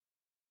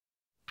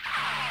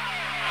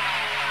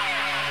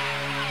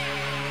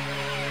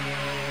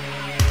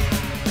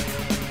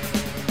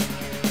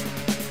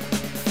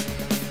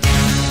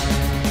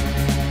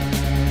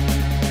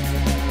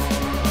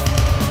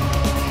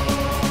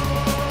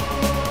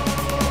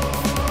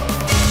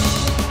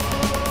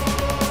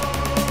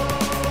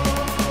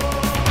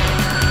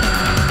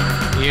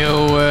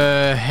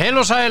Heil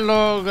og sæl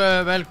og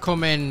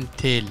velkomin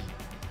til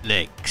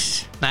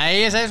leiks.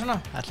 Nei, ég segi svona,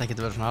 ætla ekki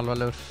að vera svona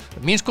alvarlegur.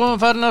 Mín skoðun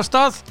farin af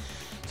stað,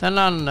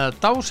 þennan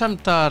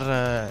dásemdar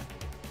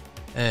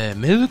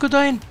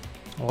miðvikudaginn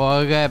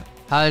og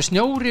það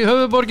snjór í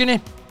höfuðborginni.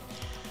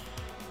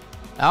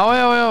 Já,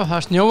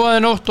 það snjóaði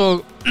nótt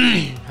og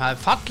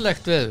það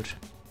fallegt veður.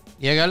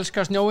 Ég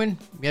elska snjóinn,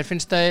 mér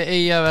finnst það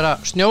eigi að vera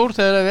snjór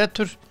þegar það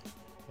vetur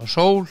og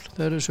sól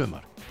þegar það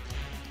sumar.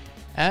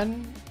 En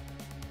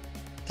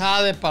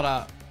það bara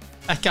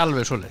ekki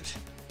alveg svoleiðis.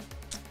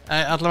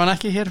 Allavega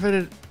ekki hér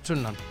fyrir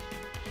sunnan.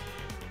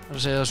 Það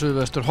að segja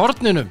suðvestur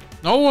horninu.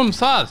 Nóg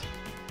það.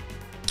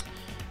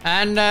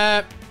 En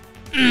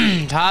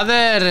það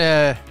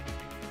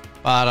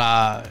bara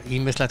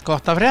ýmislegt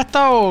gott að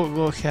frétta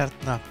og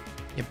hérna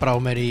ég brá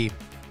mér í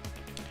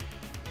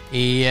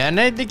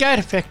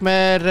gær, fekk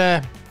mér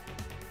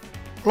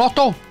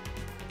lottó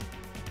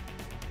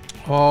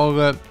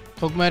og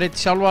tók mér eitt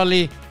sjálfval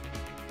í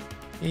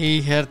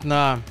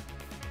hérna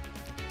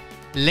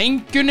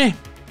lengjunni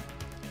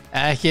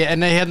ekki,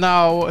 en hérna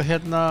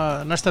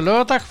næsta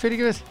laugardag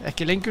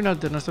ekki lengjunni,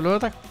 heldur næsta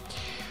laugardag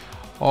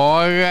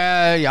og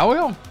já,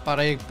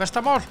 bara í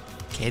besta mál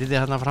keyrði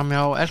hérna fram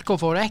hjá Elko,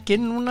 fór ekki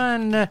inn núna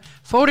en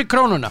fór í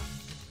Krónuna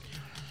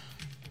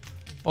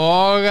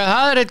og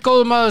það eitt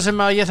góður maður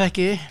sem að ég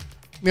þekki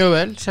mjög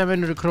vel, sem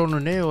vinnur í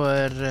Krónunni og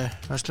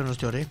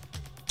verslunarstjóri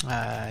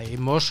í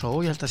Mosó,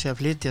 ég held að sé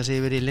að flytja sig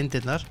yfir í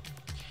lindirnar.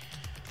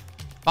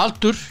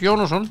 Baldur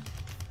Jónasson,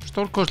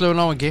 stórkostlegur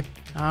náungi,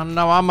 hann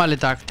á afmæli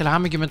í dag, til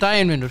hamingju með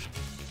daginn vinnur.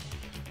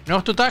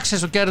 Njóttu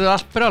dagsins og gerðu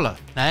allt brjálað.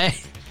 Nei,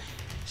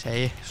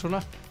 segi svona.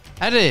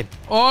 Herriði,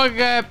 og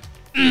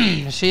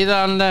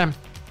síðan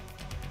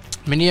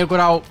minn ég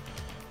ykkur á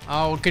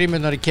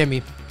grímurnar í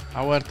Kemi.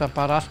 Þá þetta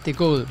bara allt í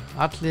góðu.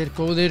 Allir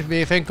góðir,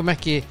 við fengum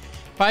ekki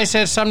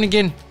Pfizer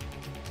samningin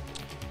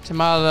sem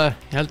að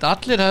ég held að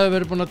allir hefur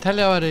verið búin að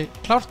telja að veri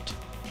klárt,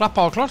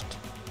 klappa á klárt,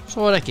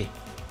 svo ekki.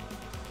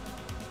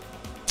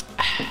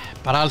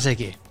 Bara alls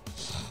ekki.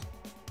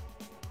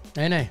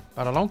 Nei,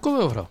 bara langum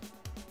við frá.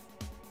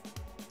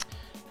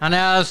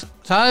 Þannig að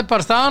það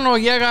bara staðan og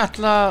ég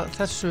ætla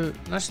þessu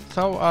næst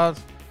þá að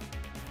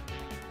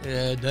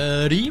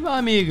rífa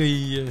mig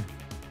í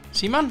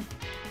símann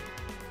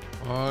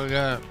og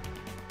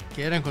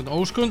gera einhvern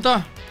óskunda.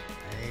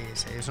 Nei, ég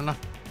segi svona.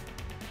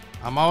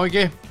 Það má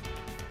ekki.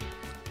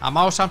 Það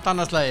má samt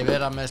annarslagi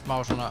vera með smá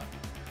svona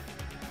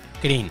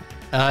grín,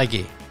 eða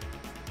ekki.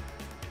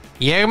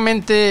 Ég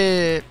myndi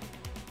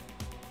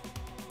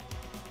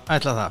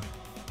ætla það.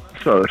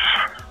 Blessaður.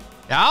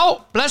 Já,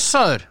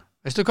 blessaður.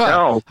 Veistu hvað?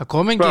 Já. Það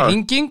kom engin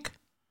hringing.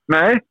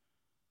 Nei.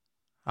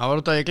 Það var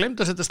út að ég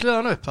glemdi að setja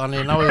sleðan upp, þannig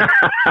ég náði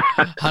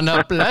hann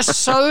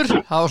blessaður,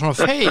 það var svona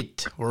feit.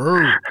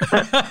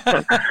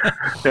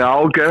 Já,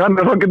 ok, þannig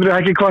að þá getur ég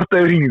ekki kvarta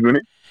yfir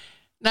hringingunni.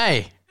 Nei.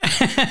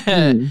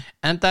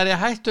 En það ég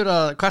hættur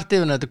að kvart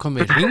yfir þetta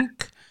komið hring.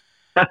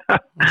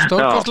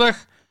 Stórkostleg.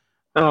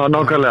 Já,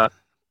 nákvæmlega.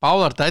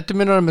 Báðar dætur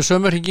mínar með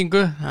sömu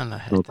hringingu.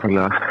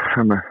 Nákvæmlega.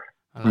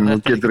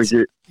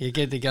 Ég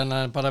get ekki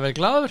annað en bara verið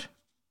glaður.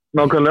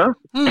 Nákvæmlega.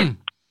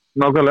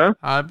 Nákvæmlega.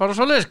 Það bara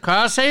svoleiðis.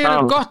 Hvað segir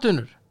gott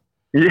unnur?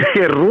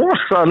 Ég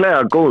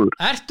rosalega góður.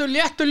 Ertu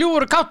léttur,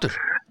 ljúfur og kátur?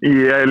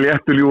 Ég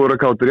léttur, ljúfur og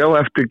kátur, já,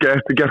 eftir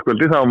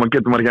gærkvöldi, þá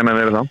getur maður ekki annað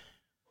verið það.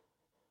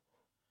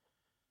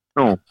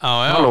 Nú,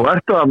 halló,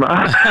 ertu þarna?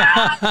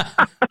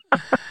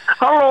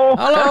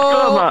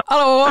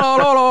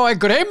 Halló,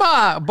 einhver heima?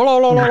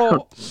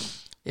 Blólólóló.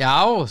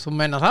 Já, þú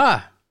meina það?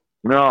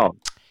 Já.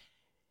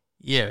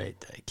 Ég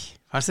veit ekki.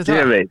 Fannst þið það?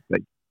 Ég veit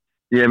ekki.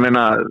 Ég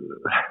meina,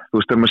 þú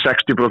veist, með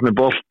 60% með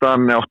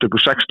boltan, áttu ykkur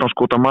 16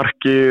 skot á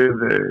markið,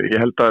 ég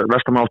held að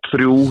Vestami átt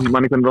 3, ég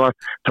man ekki hvernig það var,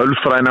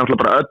 tölfræðin er alltaf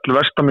bara öll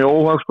Vestami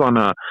óhag, sko,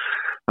 þannig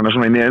að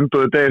svona inn í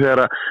enduðu degi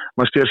þegar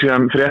maður styrir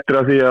síðan fréttir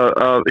af því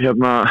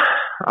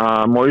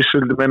að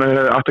Móisuldi meina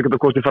þeir áttu ekki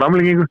að kosta í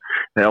framlengingu,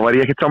 þegar var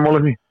ég ekkert sammála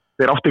því,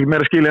 þeir áttu ekki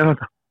meira skilja en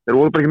þetta, þeir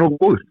voru bara ekki nógu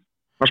góður,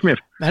 fannst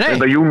mér.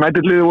 Þetta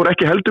United-liðið voru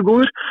ekki heldur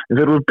góður, en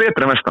þeir voru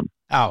betri en Vestami.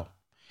 Já,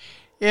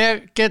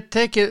 ég get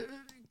tekið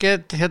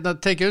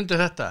undir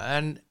þetta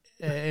en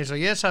eins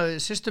og ég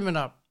sagði systur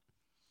minna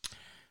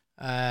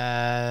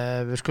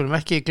við skulum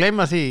ekki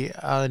gleyma því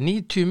að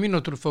 90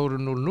 mínútur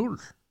fóru 0-0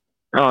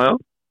 já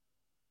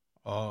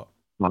og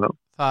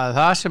það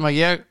það sem að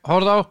ég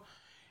horfði á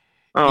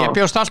ég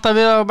bjóst alltaf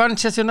við að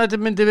Manchester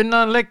United myndi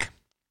vinnaðan leik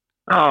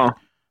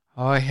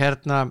og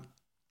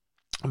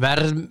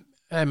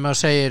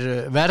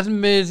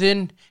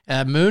verðmiðin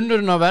eða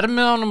munurinn á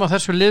verðmiðanum á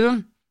þessu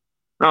liðum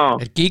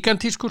er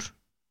gigantískur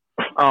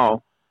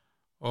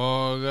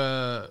og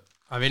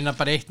að vinna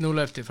bara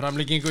 1-0 eftir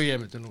framlengingu, ég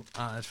myndi nú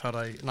aðeins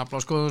fara í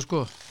naflaskoðun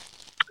sko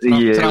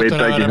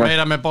þráttur að vera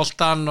meira með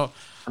boltan og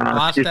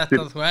allt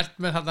þetta, þú ert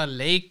með þetta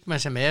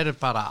leikmenn sem eru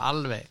bara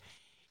alveg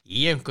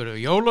í einhverju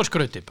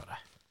jólaskrauti bara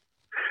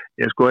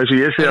ég sko, eins og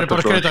ég segi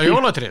bara skrauti á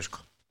jólatrið sko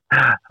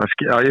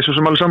ég er svo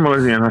sem alveg sammála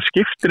því en það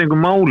skiptir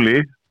einhver máli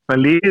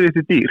það liðið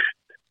til dýrt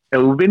ef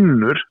þú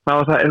vinnur,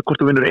 þá það er hvort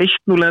þú vinnur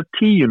 1-0 eða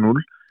 10-0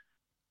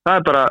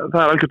 það er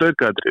algjört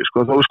aukaðri, sko,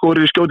 þá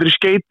skjótir í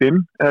skeitin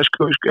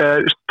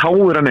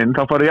táir hann inn,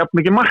 þá farið jafn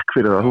mikið mark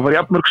fyrir það, þú farið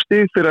jafn mörg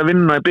stig fyrir að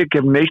vinna í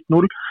byggkeppni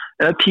 1-0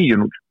 eða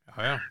 10-0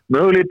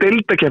 mögulega í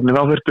deildakeppni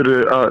þá þurftur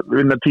að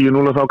vinna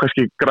 10-0 og þá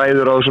kannski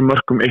græður á þessum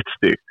mörgum 1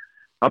 stig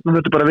þarna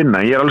þurftur bara að vinna,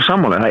 ég er alveg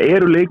sammála það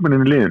eru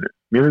leikmennin í liðinu,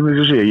 mér finnst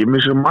þess að segja ég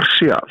missi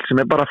Martial sem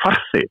bara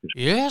farþegi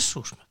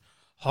Jesús,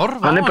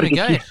 horfa á hann í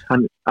gær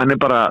hann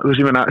bara, þú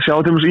veist ég meina sjá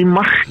til í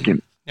markin,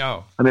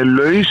 hann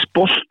laus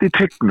bolt í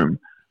tegnum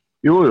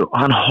jú,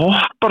 hann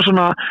hoppar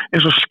svona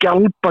eins og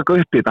skjálpaka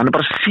upp í þetta, hann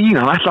bara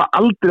sína hann ætla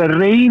aldrei að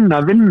reyna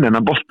að vinna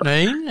hennar bolta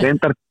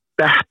reyndar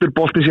dettur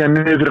bolti síðan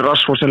niður fyrir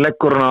Rashford sem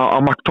leggur hann á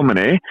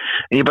McTominay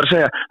en ég bara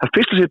segja, það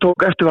fyrsta sem ég tók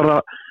eftir var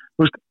að þú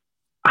veist,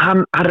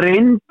 hann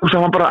reyndi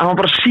hann var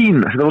bara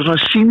sína, þetta var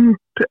svona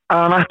sínt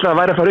að hann ætla að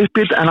væri að fara upp í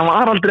þetta en hann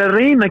var aldrei að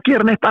reyna að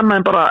gera neitt annað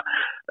en bara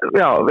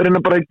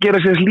reyna bara að gera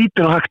sér þess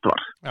lítið og hægt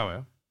var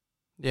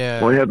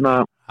og hérna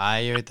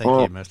ég veit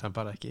ekki, mér finnst hann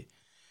bara ekki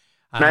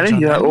Nei,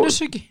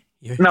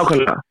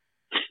 nákvæmlega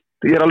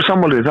ég er alveg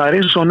sammálið, það er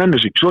eins og svo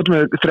nennisík svo erum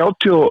við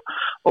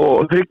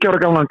 33 ára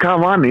gamlan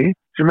Cavani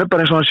sem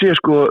bara eins og hann sé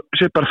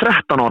bara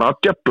 13 ára að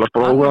djöflast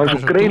og það er svo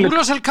greinilegt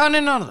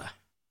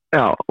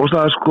og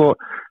það er svo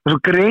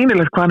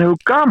greinilegt hvað hann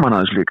hefur gaman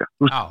aðeins líka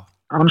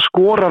hann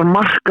skorar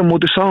marka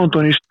móti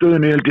Southampton í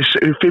stöðunni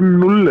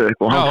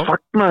 5-0 og hann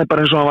fagnaði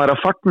bara eins og hann væri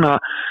að fagna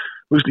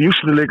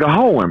júsluleika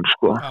HM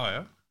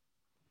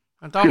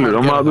skilur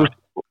og maður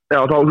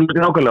þá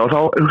nákvæmlega og þá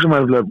hugsa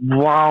maður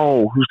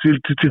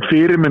til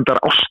fyrirmyndar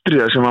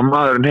ástriða sem að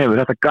maðurinn hefur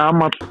þetta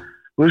gamall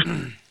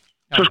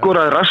svo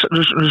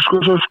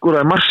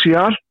skoraði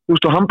Martial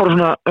og hann bara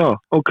svona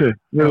ok,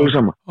 við erum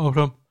sama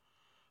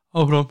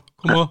áfram,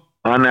 koma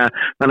þannig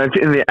að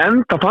í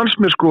enda fannst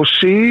mér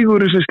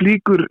sigur sem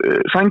slíkur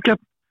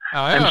sanngjarn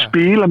en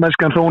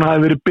spílamesskan þó hún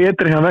hafi verið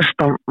betri hjá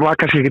Vestam var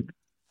kannski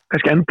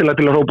endilega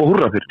til að rópa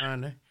húrra fyrir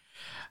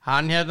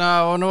hann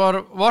og nú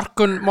var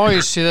Vorkun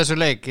Moyes í þessu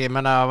leik, ég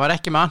menna var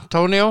ekki með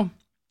Antonio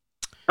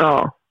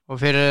og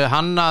fyrir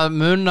hann að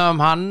muna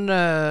hann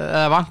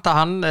eða vanta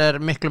hann er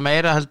miklu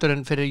meira heldur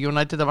en fyrir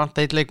United að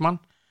vanta eitt leikmann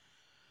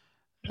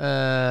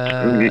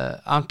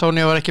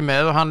Antonio var ekki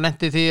með og hann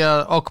nefndi því að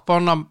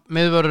Ogbonna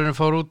miðvörðurinn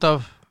fór út af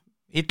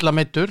illa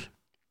meiddur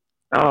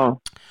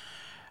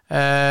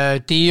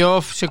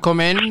Diouf sem kom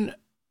inn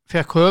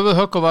fekk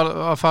höfuðhögg og var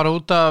að fara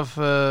út af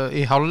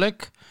í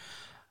hálfleik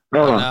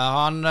þannig að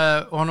hann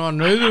var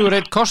nauðugur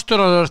eitt kostur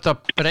og það þurfti að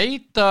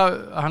breyta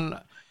hann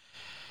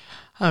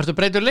þurfti að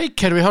breyta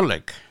leikkerfi í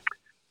hálfleik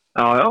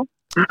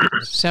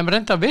sem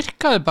reynda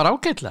virkaði bara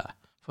ágætlega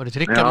fór í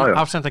tryggja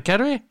afsenda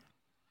kerfi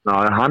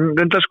hann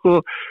reynda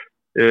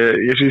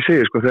ég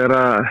segi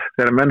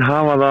þegar menn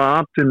hafa það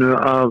atvinnu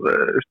að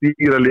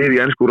stýra lið í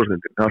ensku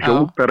úrvalsdeildinni það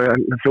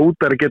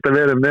hljótar að geta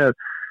verið með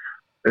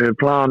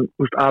plan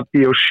A,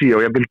 B og C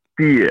og ég vil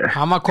D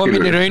hann var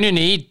komin í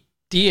rauninni í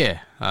D ég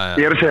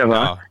er að segja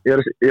það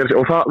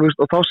og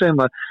þá segir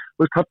maður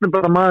hann er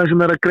bara maður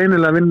sem er að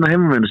greinilega vinna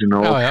heimavinnu sína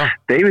og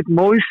David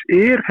Moyes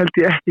held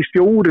ég ekki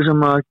stjóri sem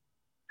að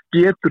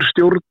getur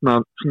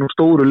stjórnað svona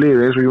stóru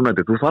liði eins og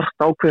United þú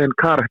þarft ákveðin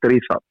karakter í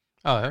það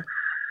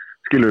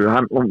skilur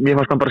og mér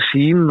fannst hann bara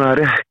sína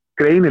rétt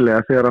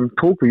greinilega þegar hann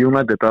tók við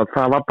United að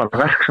það var bara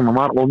verk sem hann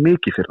var of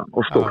mikið fyrir hann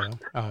og stórt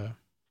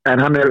en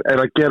hann er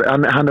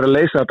að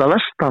leysa þetta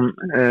Vestam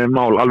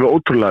mál alveg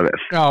ótrúlega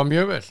vel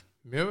mjög vel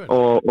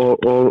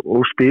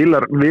og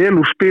spilar vel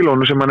úr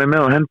spilunum sem hann er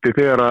með á hendi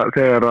þegar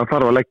hann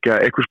þarf að leggja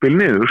eitthvað spil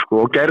niður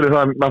og gerði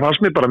það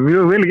fannst mér bara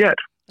mjög vel í gær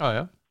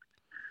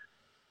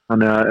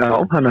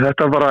þannig að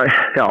þetta bara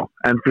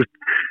en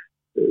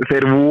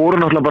þeir voru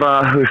náttúrulega bara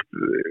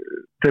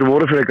þeir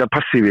voru fyrir eitthvað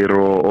passífir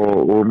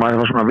og maður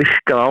var svona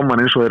virkað á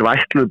mann eins og þeir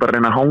ætluðu bara að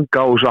reyna að hanga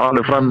á þessu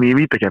alveg fram í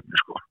vítakeppni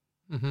það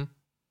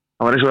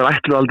var eins og þeir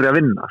ætluðu aldrei að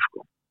vinna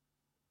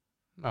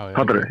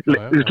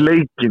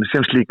leikin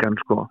sem slíkan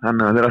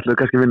þannig að þeir ætluðu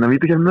kannski að vinna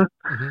vítakeppni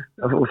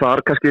og þar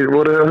kannski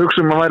voru að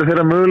hugsa að væri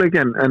þeirra möguleik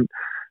en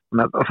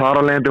þar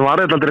á leiðandi var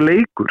þetta aldrei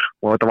leikur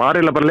og þetta var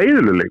eiginlega bara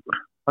leiðilegur leikur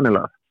þannig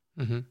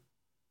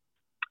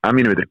að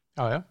mínu viti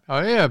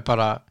ég er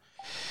bara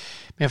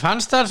mér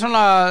fannst það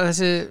svona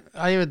þessi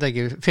ég veit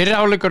ekki, fyrir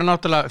áleikur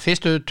náttúrulega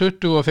fyrstu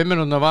 25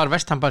 minútuna var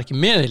Vestham bara ekki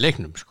með í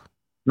leiknum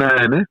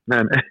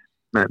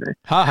Nei.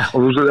 Og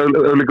þú veist,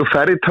 ef líka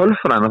ferð í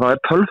tölfræðina, það er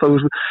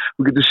tölfræð,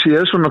 þú getur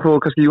séð svona, þó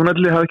kannski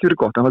United hafi ekki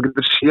verið gott, en það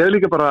getur séð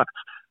líka bara,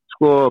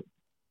 þú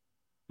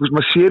veist,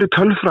 maður sér í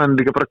tölfræðina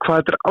líka bara hvað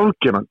þetta er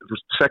afgerandi, þú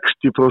veist,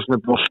 60% með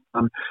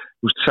boltan,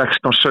 þú veist,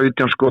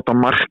 16-17 skot á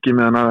marki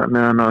meðan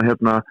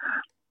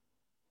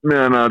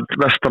að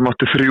Vestham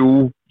átti 3,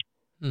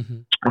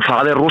 og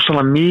það er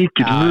rosalega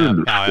mikið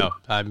munur. Já,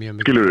 það er mjög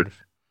mikið munur.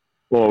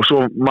 Og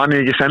svo manni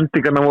ekki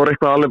sendingarna voru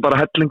eitthvað alveg bara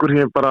hellingur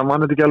ég bara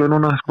manni þetta ekki alveg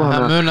núna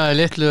það munaði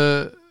litlu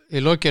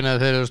í lokinu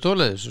að þeir eru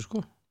stólið þessu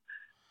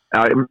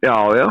það er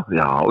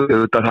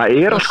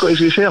eins og ég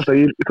segi alltaf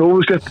þó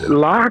við sett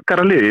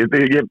lakara lið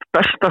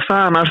besta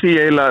sagan af því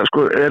eiginlega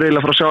er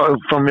eiginlega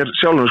frá mér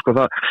sjálfum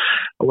það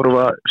vorum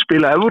við að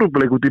spila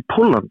Evrópuleik út í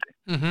Pólandi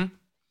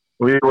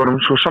og við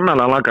vorum svo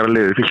sannarlega lakara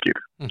liðið Fylkir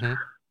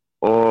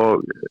og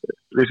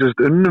við sérst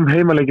unnum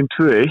heimaleikinn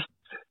 2-1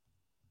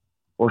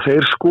 og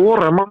þeir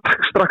skora mark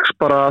strax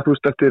bara, þú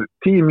veist, eftir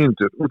 10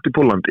 mínútur út í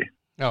Póllandi,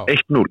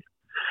 1-0.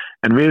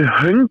 En við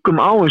höngum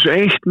á þessu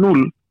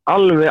 1-0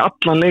 alveg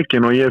allan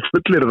leikinn og ég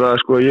fullir það,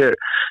 sko, ég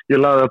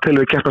laði það til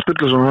við Kjartan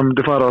Sturluson, hann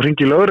myndi fara og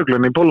hringi í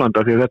lögreglunni í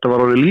Póllandi því að þetta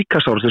var orðið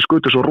líkasár, þeir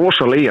skutu svo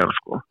rosalega,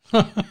 sko.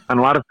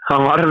 hann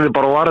varði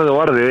bara varði,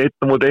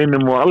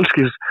 einn og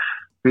allskis,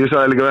 því ég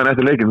sagði líka við hann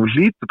eftir leikinn, þú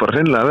hlýtur bara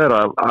hreinlega að vera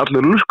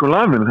allur lúskum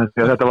lafinu því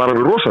að þetta var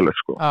alveg rosalegt,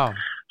 sko.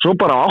 Svo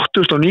bara á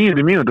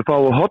 89. mínútu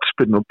fáið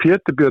hotspinn og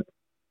Pétur Björn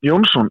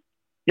Jónsson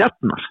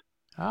jafnar.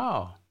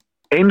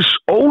 Eins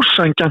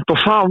ósanngjarnt og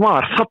það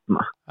var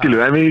þarna, skilju,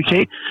 en við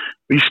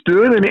í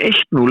stöðinni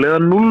 1-0 eða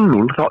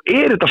 0-0 þá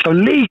er þetta alltaf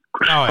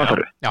leikur. Ég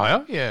fattar.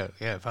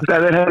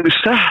 Þegar þeir hefðu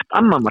sett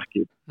annan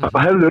markið, þá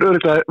hefðu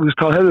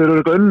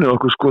örugglega unnið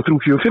okkur, sko,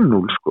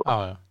 3-4-5-0, sko.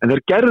 En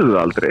þeir gerðu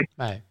það aldrei.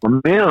 Og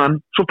meðan,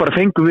 svo bara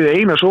fengum við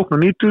eina sókn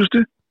á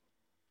 90.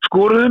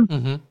 skoruðum,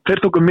 þeir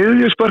tóku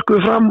miðju,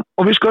 spörkuðu fram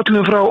og við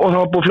skölluðum frá og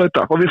það var búið að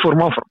flauta og við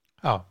fórum áfram.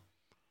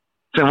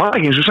 Sem var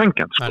ekki eins og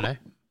sanngjarnt, sko. Nei.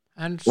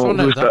 En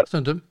svona er þetta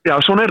stundum. Já,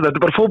 svona er þetta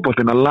er bara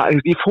fótboltinn.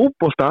 Í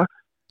fótbolta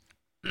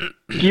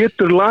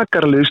getur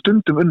lagarlið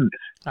stundum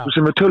unnið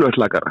sem er tölvöld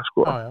lagara,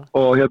 sko.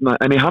 Og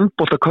en í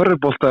handbolta,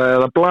 körfubolta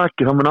eða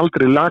blaki þá mun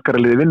aldrei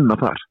lagarlið vinna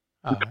þar.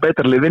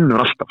 Betarlið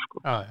vinnur alltaf, sko.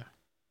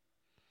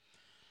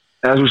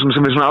 Eða sem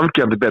er svona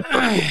afgerandi betra.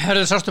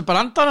 Hörðu, sástu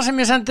brandana sem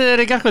ég sendi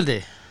þér í gærkvöldi?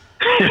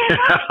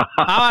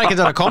 Það var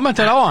ekkert að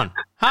kommentera á hann.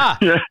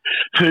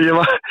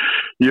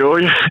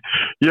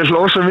 Ég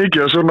hló svo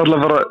mikið og svo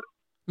náttúrulega bara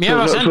Mér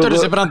var sendur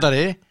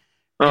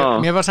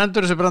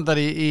þessi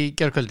brandari í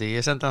gærkvöldi,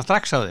 ég sendi hann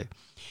strax á þig.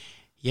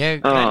 Ég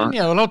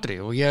grenjaði á látri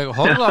og ég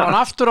horfði á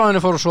hann aftur á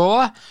henni fór að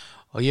sofa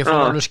og ég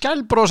fór alveg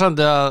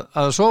skælbrósandi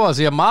að sofa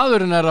því að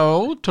maðurinn er á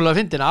ótrúlega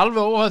fyndin,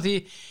 alveg óhað því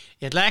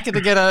ég ætla ekkert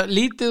að gera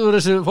lítið úr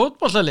þessu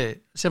fótbollalið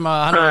sem að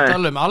hann er að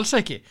tala alls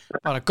ekki,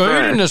 bara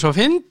gaurinn er svo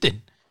fyndin.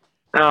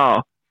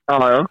 Já,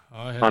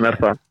 hann er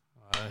það.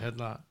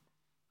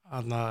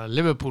 Hérna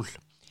Liverpool.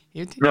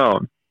 Ég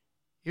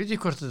veit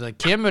ekki hvort þetta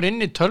kemur inn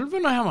í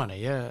tölvuna hjá manni.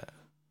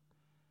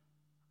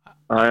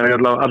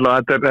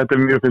 Þetta er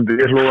mjög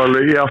fyndið. Ég hló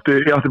alveg, ég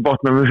átti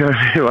botnum þegar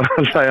ég var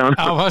að hlæja hann.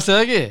 Já, fannstu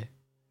það ekki?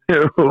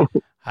 Jú.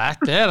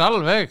 Þetta er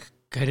alveg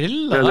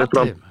grillað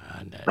atriði.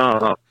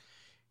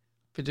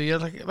 Býtu, ég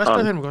ætla ekki velta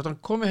fyrir mig hvort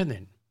hann komið hérna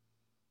inn.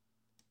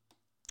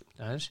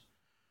 Þess.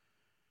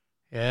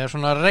 Ég er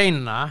svona að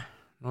reyna.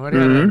 Nú er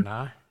ég að reyna.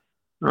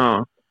 Já.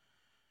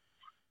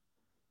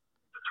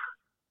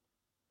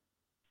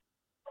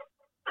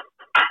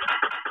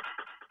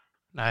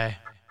 Nei,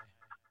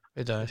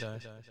 veitu það.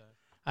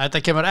 Þetta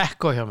kemur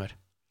ekko hjá mér.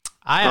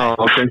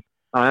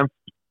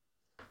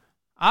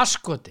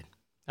 Askotin.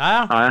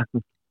 Já,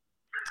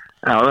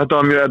 þetta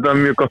var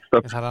mjög gott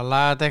stöf. Ég þarf að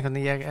laga þetta einhvern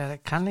veginn, ég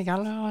kann ekki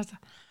alveg á þetta.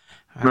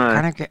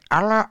 Kann ekki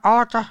alveg á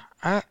þetta.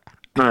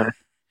 Nei.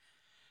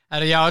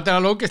 Já, þetta er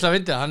að lókislega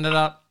fyndið. Hann er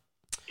að,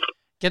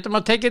 getur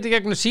maður tekið þetta í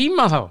gegnum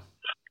síma þá?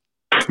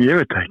 Ég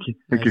veit ekki,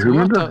 ekki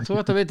hugmynda. Þú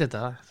ætti að vita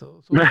þetta.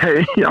 Nei,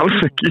 alls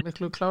ekki.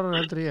 Miklu klárar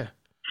heldur ég.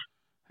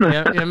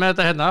 Ég er með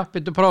þetta hérna,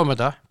 byrju prófum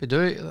þetta.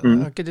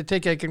 Það getur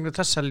tekið í gegnum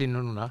þessa línu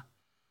núna.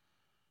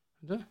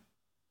 Byrju.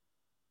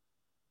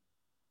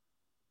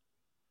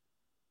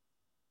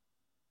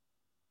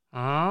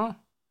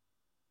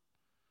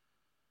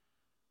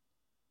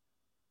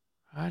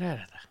 Hvað er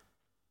þetta?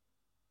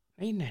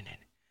 Nei.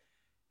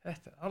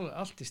 Þetta er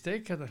allt í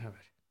steik hérna hjá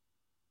mér.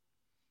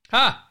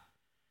 Ha?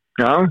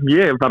 Já,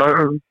 ég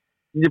bara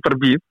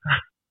býð.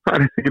 Það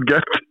er ekkert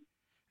gert.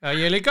 Já,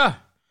 ég líka.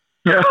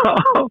 Já.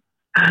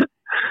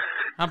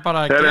 Hann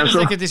bara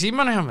gerist ekkert í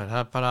símanu hjá mér.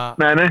 Það er bara...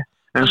 Nei.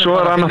 En svo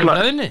er hann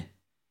náttúrulega...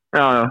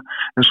 Já.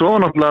 En svo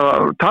var náttúrulega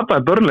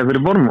tapaði Burnley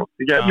fyrir Bournemouth.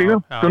 Ekki líka?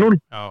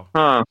 2-0. Já.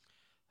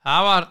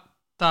 Það var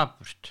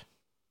dapurt.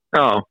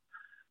 Já.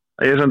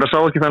 Ég sem það sá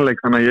ekki þann leik,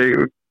 þannig að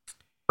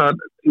það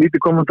lítið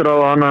komentur á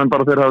hann en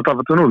bara þeir hafa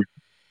tapað 2-0.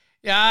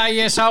 Já,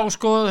 ég sá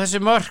sko þessi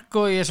mörk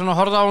og ég svona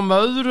horfði á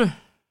með öðru.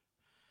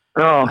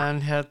 Já. En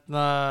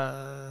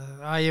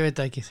ég veit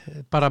ekki.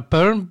 Bara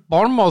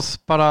Bournemouth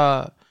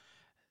bara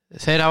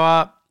þeir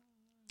hafa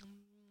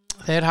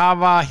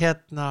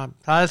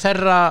það er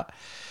þeirra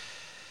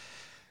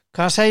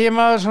hvað segir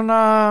maður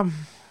svona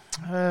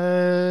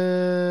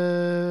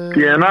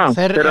DNA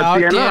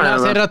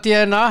þeirra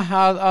DNA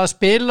að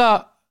spila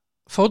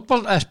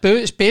fótbolt,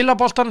 spila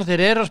boltan,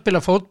 þeir eru að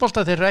spila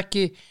fótbolta, þeir eru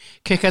ekki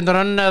kick and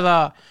run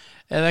eða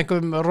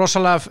einhverjum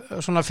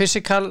rosalega svona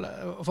physical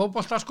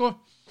fótbolta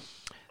sko.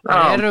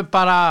 Þeir eru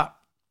bara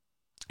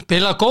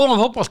spila góðan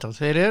fótbolta,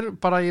 þeir eru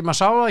bara, maður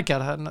sá það ekki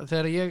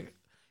þegar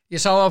ég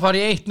sá það að fara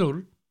í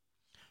 1-0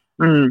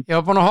 ég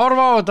var búin að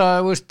horfa á þetta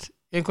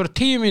einhverja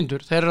 10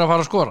 mínútur, þeir eru að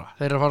fara að skora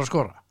þeir eru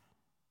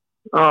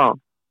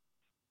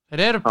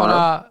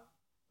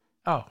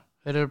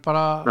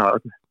bara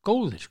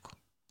góðir sko.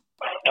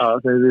 Já,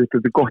 þetta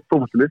er gott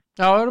fótbolti.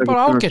 Já, það eru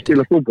bara ágættir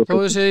þó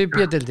þessi í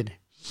B-deildinni.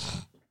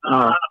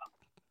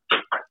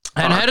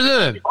 En herðu,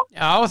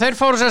 já, þeir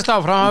fóru sérst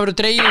áfram, það verður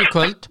dregið í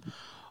kvöld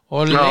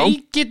og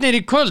leikirnir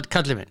í kvöld,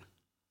 kallið minn.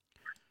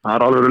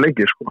 Það alveg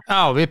leikir, sko.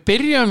 Já, við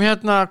byrjum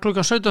hérna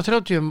klukkan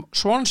 17:30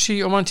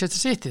 Swansea og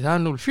Manchester City,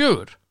 það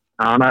 0-4.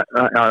 Já,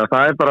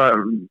 það bara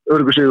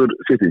öruggur sigur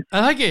City.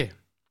 Það ekki?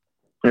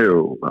 Jú,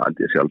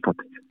 það er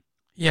sjálftátt.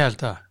 Ég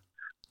held að.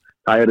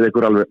 Það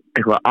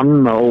eitthvað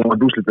annað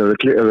óvænt úrslit ef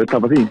við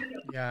tapa því.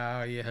 Já,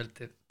 ég held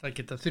að það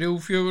geta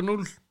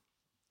 3-4-0.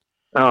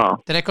 Já.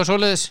 Það eitthvað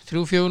svoleiðis,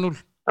 3-4-0.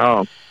 Já.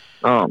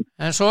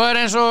 En svo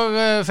eins og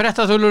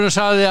fréttaþulurinn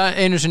sagði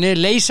einu sinni,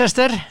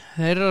 Leicester,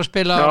 þeir eru að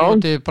spila á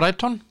móti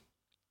Brighton.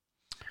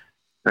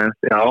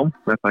 Já,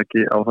 það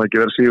ekki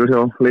vera sigur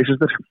hjá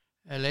Leicester.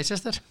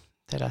 Leicester,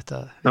 þeir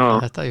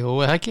þetta, jú,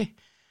 eða ekki?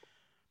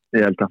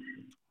 Ég held að.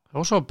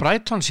 Og svo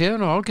Brighton séu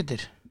nú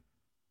ágættir.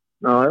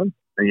 Já,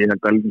 ég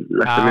held að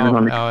Leicester vinni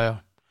þannig. Já.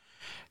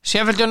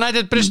 Sheffield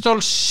United,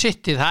 Bristol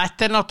City,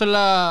 þetta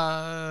náttúrulega,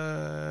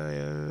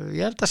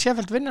 ég held að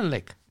Sheffield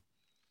vinnanleik.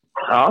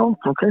 Já,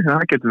 ok,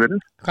 það getur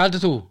verið. Hvað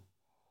heldur þú?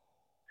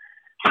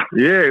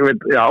 Ég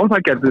veit, já,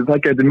 það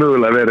getur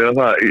mögulega verið að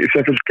það,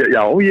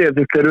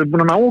 þeir eru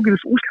búin að ná okkur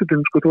þessu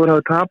úrslitum, sko, þú voru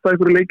að tapa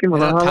einhverju leikim og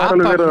það var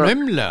alveg verið að...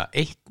 Numlega,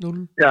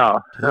 1-0. Já,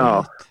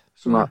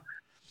 svona,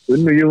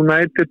 unnu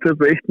United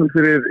 1-0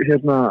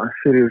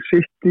 fyrir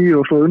City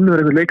og svo unnu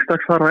einhver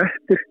leikstaks þar á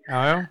eftir.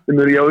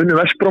 Unnu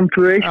West Brom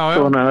 2-1,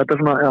 þannig að þetta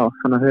er svona, já,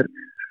 þannig að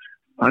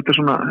þetta er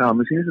svona, já,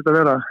 mér sýnist þetta að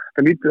vera,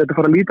 þetta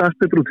fara að líta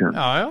aðeins betur út hérna.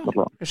 Já,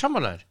 ég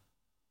sammálaðir.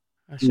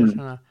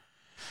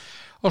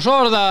 Og svo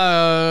er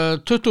það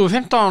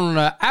 2015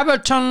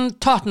 Everton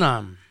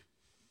Tottenham.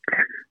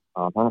 Já,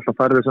 það var alltaf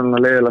færið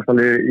svona leiðilegast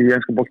alveg í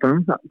enska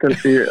boltanum til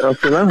því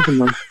aftur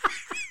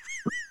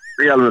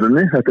í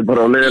alvörunni, þetta er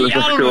bara á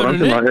leiðilegast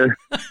skjóran sem að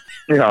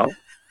já.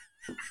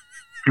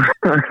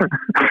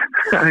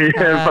 Ég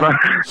hef bara,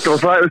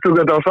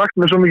 þetta var sagt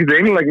með svo mikið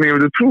einlægni, ég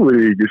veit trúið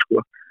því ekki, sko.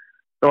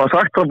 Það var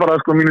sagt þá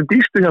bara, sko, mínum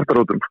dýstu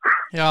hjartarótum.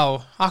 Já,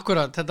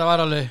 akkurat, þetta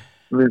var alveg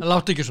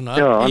láti ekki svona,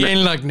 í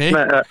einlægni.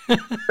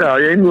 Já,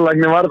 í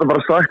einlægni var þetta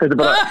bara sagt, þetta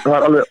bara, það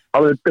var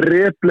alveg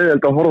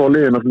drepleiðilegt að horfa á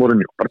liðina sem voru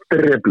njú, bara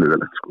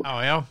drepleiðilegt, sko.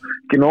 Já.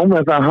 Ekki nóg með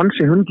þetta að hans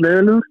sé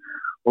hundleiðilegur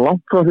og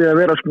langt frá því að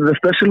vera the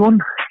special one,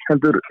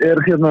 heldur er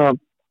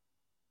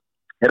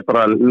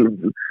bara,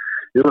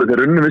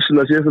 þeir unnu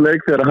vissilega síðasta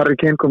leik þegar Harry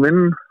Kane kom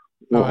inn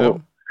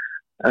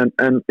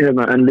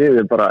en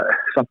liðið bara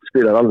samt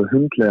spilar alveg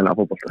hundleiðilega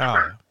fótbolta.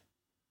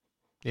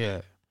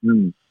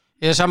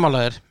 Ég er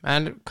sammálaðir,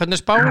 en hvernig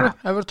spáru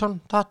Everton,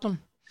 Tottenham?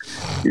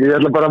 Ég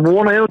ætla bara að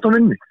vona Everton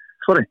vinni.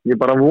 Ég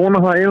bara vona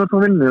það að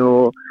Everton vinni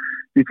og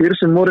því fyrir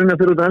sem voru inn að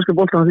fyrir út af enska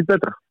boltan því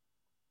betra.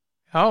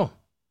 Já.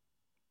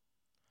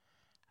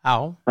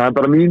 Það er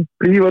bara mín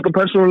prívat og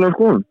persónulega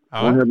skoðun.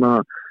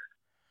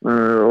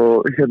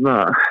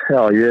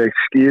 Já,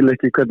 ég skil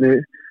ekki hvernig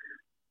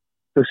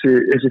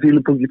þessi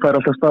fílubungi fær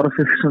alltaf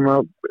starfið sem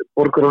að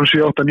borgar hann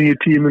 7, 8, 9,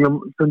 10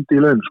 miljón fundi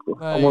í laun, sko.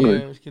 Á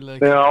mánuði.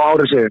 Þegar á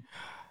árið segir.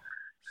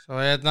 Svo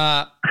það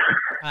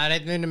er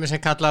einn vinnur sem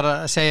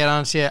segir að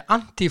hann sé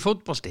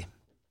anti-fótbolti.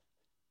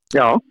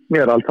 Já,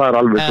 það er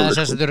alveg eða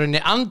þess að þetta er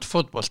rauninni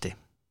and-fótbolti.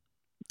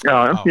 Já,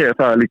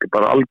 það er líka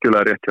bara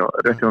algjörlega rétt hjá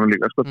hann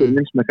líka, sko, það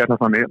minnst með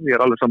hérna þannig, ég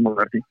er alveg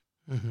sammálaður því.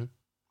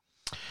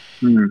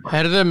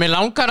 Herðu, mér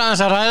langar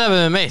aðeins að ræða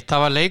við eitt,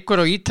 það var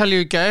leikur á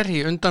Ítalíu í gær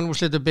í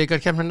undanúrslitu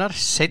bikarkeppninnar,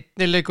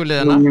 seinni leikur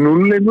liðana.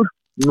 0-leikur.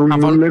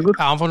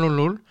 Hann fór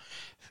 0-0.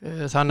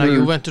 Þannig að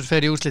Juventus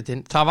fer í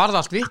úrslitin. Það varð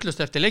allt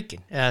vitlust eftir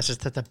leikin.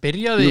 Þetta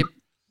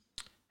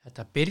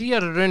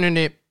byrjar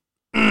rauninni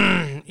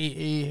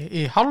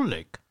í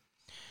hálfleik.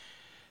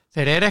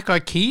 Þeir eitthvað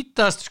að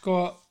kýtast, sko,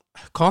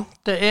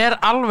 Conte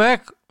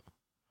alveg,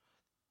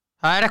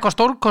 það eitthvað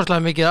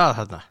stórkostlega mikið að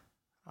þarna.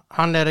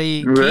 Hann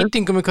í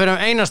kýtingum í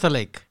hverjum einasta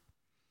leik.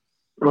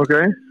 Ok.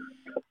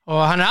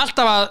 Og hann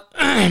alltaf að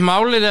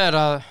málið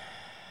að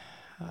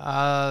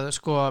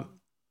sko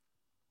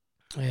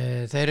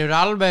þeir eru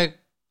alveg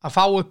að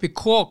fá upp í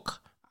kók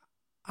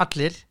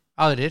aðrir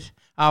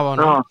af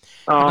honum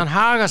en hann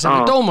haga sér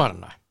við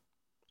dómarana.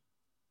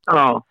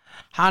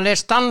 Hann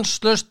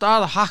stanslust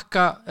að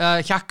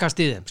hjakkast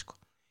í þeim, sko.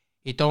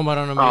 Í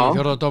dómaranum, í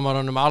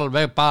fjórðadómaranum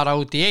alveg bara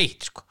út í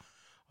eitt, sko.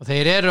 Og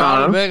þeir eru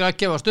alveg að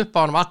gefast upp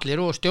á honum allir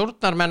og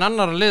stjórnarmenn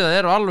annara liða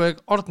eru alveg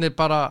orðnir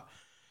bara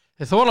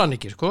þeir þolan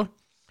ekki, sko.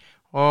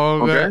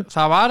 Og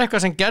það var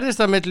eitthvað sem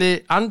gerðist að milli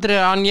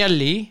Andrea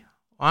Agnelli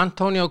og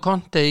Antonio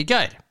Conte í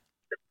gær.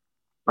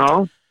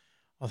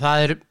 Og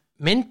það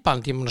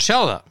myndband, ég mun að sjá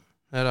það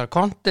þegar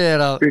Conte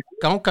að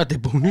ganga til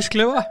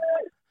búningsklefa.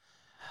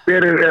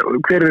 Hver er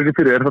þið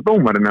fyrir? Er það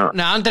dómarinn?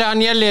 Nei, Andrea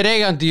Agnelli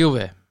eigandi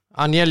Juve.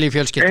 Agnelli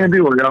fjölskyldan. Eigandi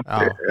Juve, já,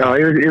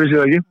 ég vissi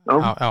það ekki.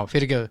 Já,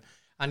 fyrirgefðu.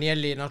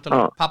 Agnelli,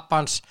 náttúrulega,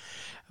 pappans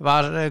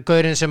var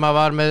gaurinn sem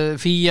var með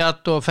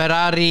Fiat og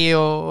Ferrari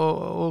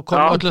og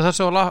kom öllu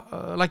þessu á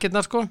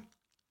lakirnar, sko.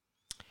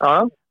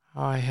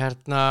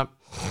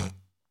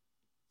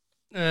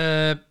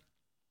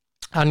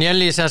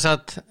 Agnelli sem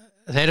sagt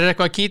þeir eru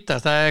eitthvað að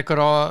kýtast,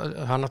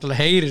 það hann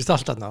náttúrulega heyrist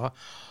allt þarna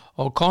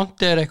og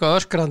Conte eitthvað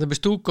öskrandi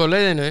með stúku á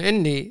leiðinu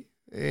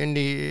inn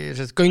í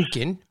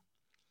göngin.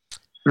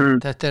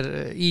 Þetta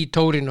í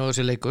Torino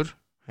þessi leikur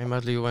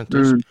heimaðli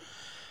Juventus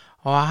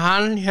og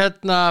hann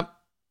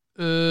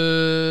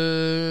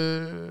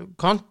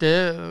Conte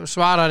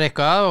svarar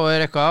eitthvað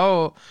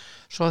og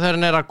svo þegar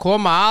hann að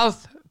koma að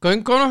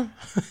göngunum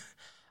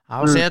þá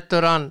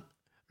setur hann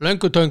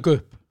löngutöngu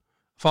upp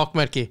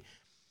fokkmerki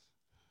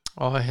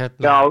og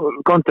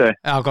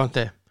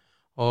Conte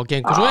og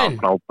gengur svo inn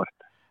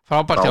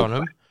frábært hjá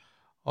honum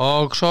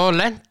og svo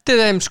lendi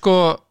þeim sko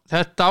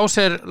þetta á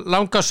sér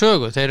langa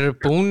sögu þeir eru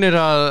búnir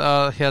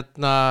að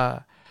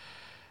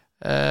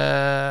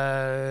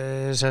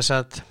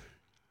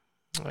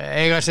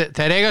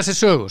þeir eiga sér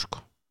sögu sko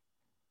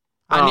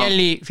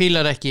Agnelli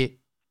fílar ekki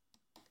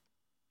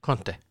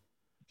Conte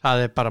það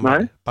er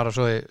bara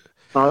svo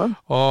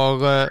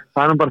og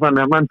það er bara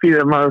þannig að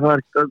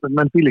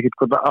menn fíla ekki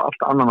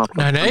allt annan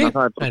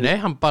nei,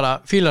 hann bara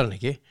fílar hann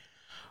ekki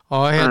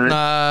og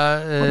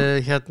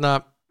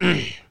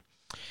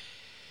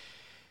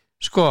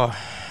sko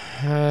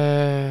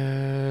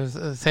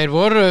þeir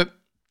voru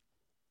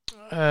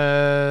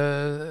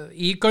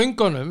í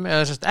göngunum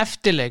eða sérst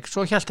eftirleik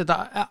svo hélt þetta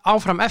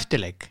áfram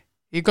eftirleik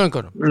í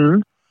göngunum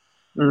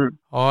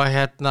og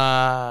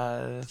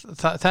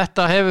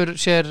þetta hefur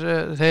sér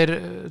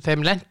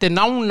þeim lendi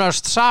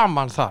nánast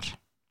saman þar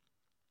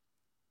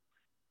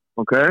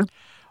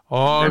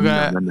og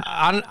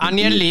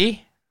Agnelli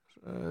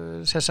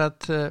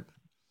sérst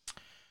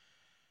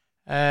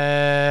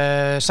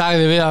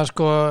sagði við hann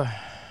sko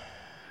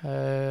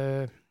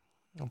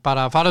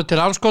bara farðu til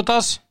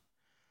anskotas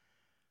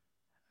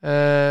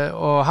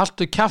og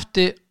haltu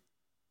kjafti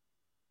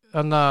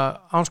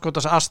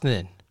anskotas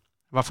asniðin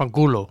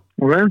Vaffangulo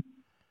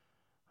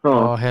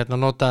og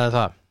notaði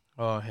það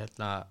og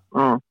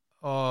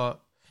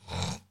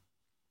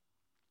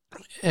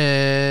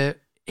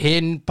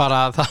hinn bara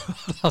það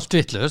var allt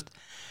vitlaust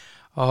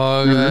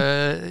og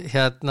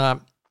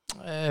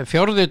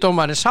fjórði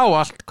dómarinn sá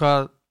allt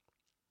hvað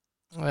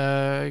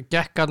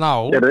gekk hann á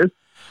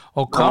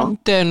og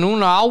Conte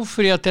núna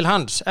áfrýja til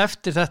hans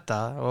eftir þetta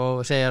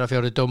og segir að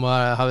fjórði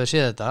dómar hafi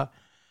séð þetta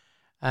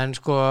en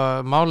sko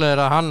málið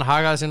að hann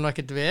hagaði sér nú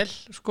ekkert vel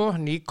sko,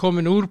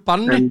 nýkomin úr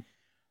banni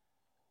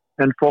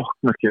en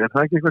fokkmerki, er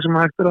það ekki eitthvað sem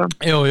hægt að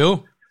Jú,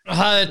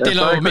 það er til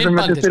á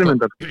myndbandi sko.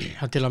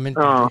 Það er til á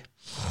myndbandi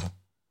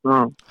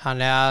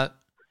þannig að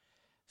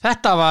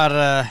þetta var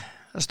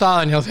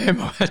staðan hjá þeim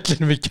á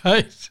vellinum í gær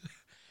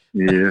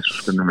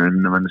Jésus, hvernig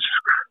menna menn þessu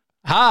sko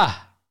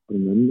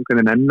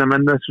hvernig enna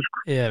menn þessu sko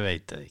ég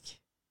veit það ekki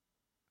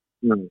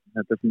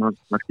þetta er svona,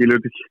 maður skilur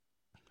þetta ekki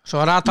svo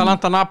er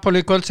Atalanta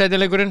Napoli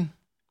kvöldsætileikurinn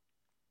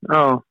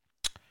og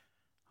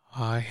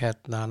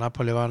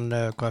Napoli vann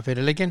hvað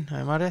fyrir leikinn,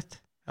 er maður rétt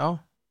já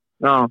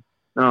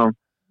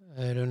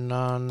er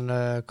unnan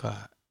hvað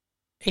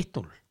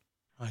 1-0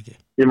 ekki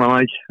ég man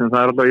það ekki, en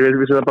það er alltaf, ég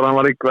vissi það bara að hann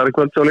var í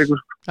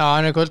kvöldsætileikur já,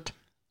 hann er kvöld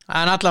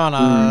en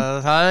allavega,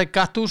 það er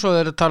Gattuso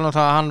þeir eru talað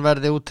það að hann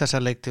verði út þessa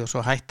leikti og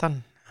svo hætt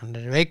hann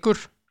er veikur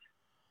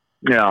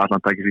já,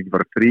 hann takir sér ekki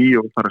bara frí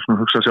og bara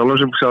svona hugsa sjálfum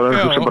sig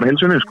hugsa bara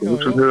heilsunni sko,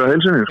 hugsa þau að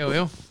heilsunni sko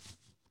jú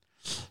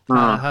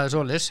það er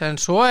svoleiðis, en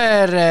svo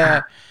er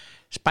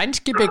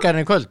spænski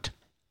bikarinn í kvöld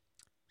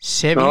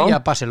Sevilla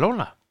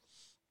Barcelona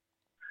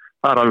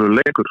það er alveg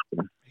leikur sko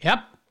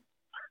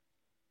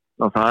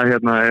og það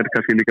er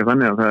kannski líka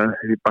þannig að það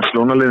í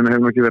Barcelona-liðinu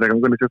hefur ekki verið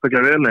gangandi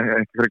sérstaklega vel,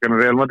 ekki frekar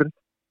með Real Madrid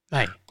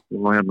nei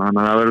og þannig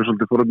að það verður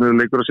svolítið forutnöður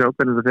leikur að sjá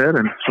hvernig þetta fer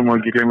en svo má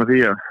ekki gleyma því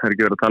að er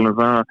ekki verið að tala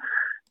það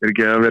er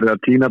ekki að verið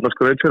að tína allar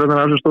skrautfjörðarnar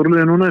af þessu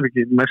stórliði núna, er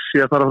ekki Messi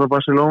að fara frá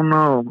Barcelona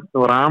og það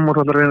var Ramos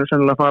að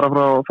sennilega að fara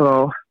frá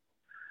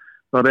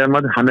Real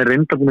Madrid, hann er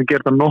reynda búin að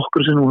gera það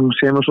nokkur sinnum og hann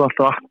semur svo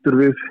alltaf aftur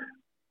við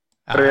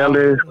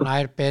Realið sko. Það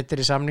er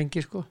betri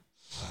samningi sko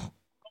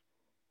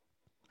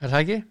er það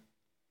ekki?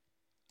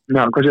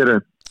 Já, hvað sér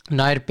þau?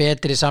 Nær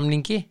betri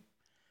samningi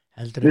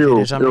heldur en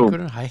fyrir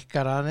samningurinn,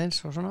 hækkar aðeins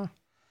og svona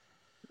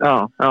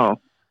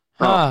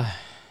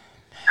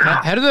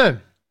Herðu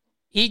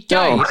í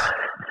gær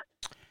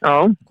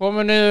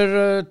komu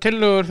niður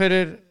tillögur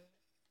fyrir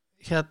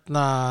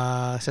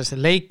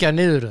leikja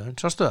niðurröðun,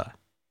 sástu það?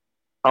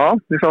 Já,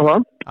 ég sá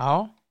það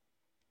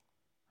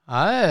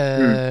það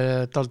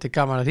er dálítið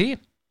gaman að því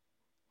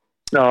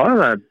Já,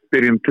 það er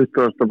byrjum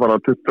 22.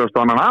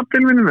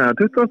 apríl minnum eða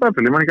 20.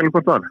 apríl, ég man ekki alveg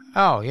hvort það var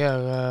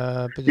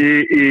Já,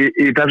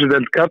 í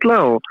Pepsi-deild Karla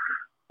og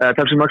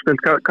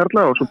Pepsi-Max-deild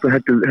Karla og svo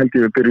held ég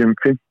við byrjum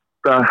 4.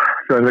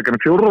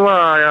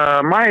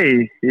 mæ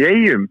í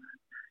Eyjum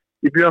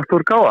í BF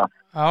Káa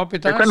Já,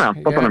 býta ég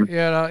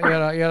er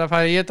að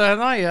færa í þetta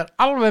hérna, ég er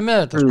alveg með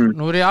þetta sko.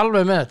 Nú er ég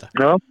alveg með þetta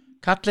Já.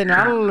 Kallinn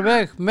er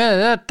alveg með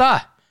þetta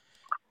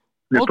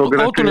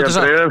Ótrúlega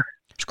það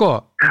Sko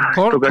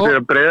Tók að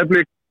segja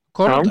Breiðablík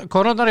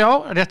Konundar, já,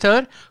 rétt hjá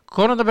þér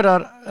Konundar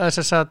byrjar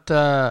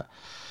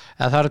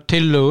það eru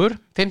tillögur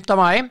 5.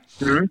 maí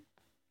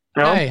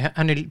Nei,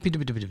 hann er býtu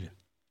Byrja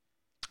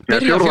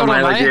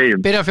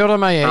 4.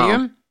 maí í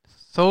Eyjum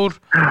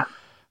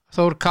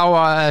Þór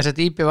Káa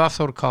IBVF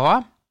Þór Káa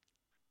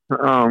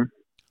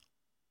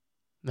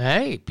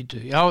Nei,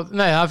 býtu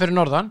Nei, það er fyrir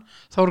norðan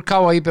Þór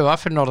Káa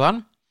IBVF fyrir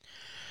norðan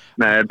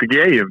Nei, þetta er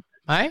ekki Eyjum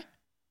Nei,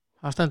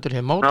 það stendur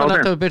hér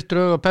mótanett hefur byrt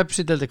drög og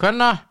Pepsi deldi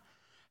kvenna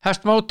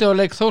hefst móti og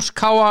leik Þórs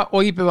Káa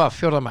og IBVF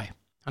 4. maí,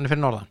 hann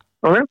fyrir norðan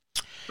okay.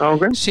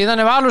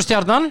 Síðan Valur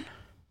Stjarnan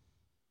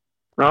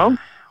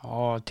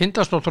og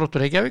Tindastóll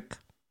Þróttur Reykjavík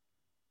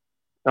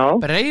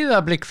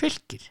Breiðablik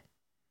Fylkir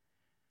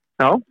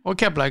og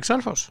Keflavík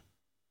Selfoss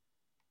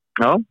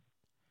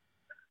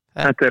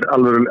Þetta er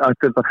alveg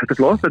þetta er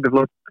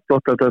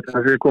flott að þetta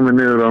sé komið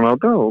niður á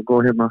náta og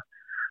hérna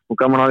og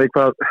gaman að því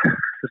hvað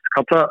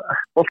kalla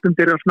boltinn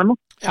byrjar snemma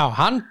Já,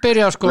 hann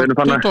byrjar sko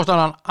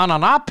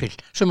 22. apríl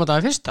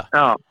sumardaginn 1.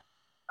 Já,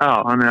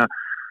 hann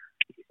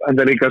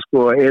það líka sko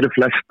eru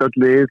flest öll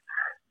lið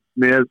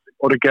með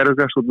orði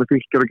gerðugræs og með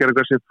Fylkir og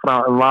gerðugræsi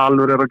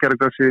Valur á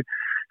gerðugræsi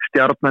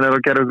Stjarnan á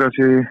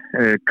gerðugræsi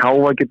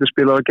Káa getur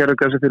spilað á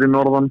gerðugræsi fyrir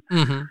norðan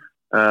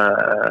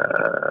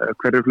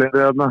hverju fleiri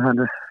þarna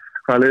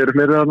hvað liður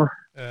fleiri þarna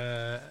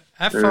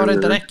F.A.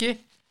 reyndar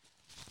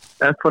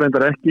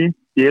ekki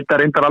Ég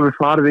reyndar alveg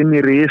farið inn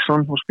í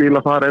Ríson og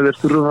spila þar ef þeir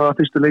þurfa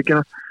fyrstu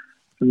leikina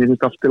sem ég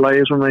finnst allt í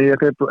lagi svona í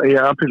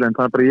apríl en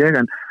það er bara ég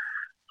en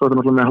svo er það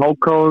náttúrulega með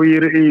HK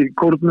í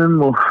kórnum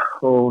og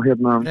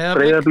hérna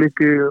Breiðablik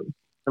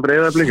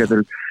þetta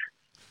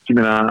ég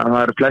meina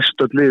það er flest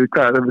öll lið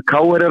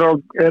Káir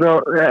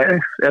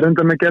er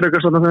undan með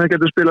gerðugar svona þegar þeir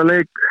getur spila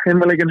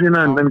heimaleikinn sína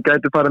en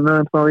gæti farið með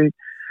þá í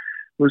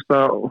þú veist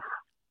að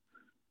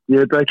ég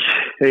veit ekki,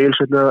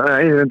 Egilsveit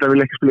ég veit að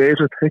vil ekki spila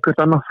Egilsveit,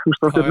 eitthvað annað þú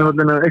veist á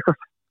stjórnumhöllinu eða eitthvað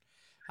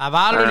Það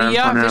Valur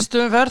fyrstu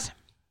umferð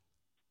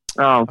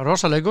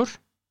Rosaleikur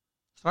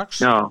strax,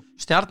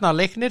 Stjarnar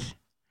Leiknir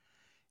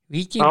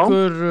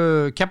Víkingur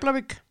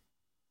Keflavík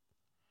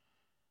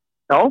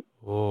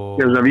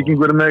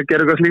Víkingur með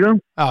gerðugars líka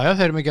Já,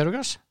 þeir eru með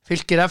gerðugars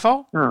Fylkir F.A.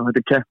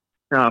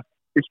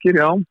 Fylkir,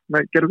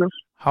 með gerðugars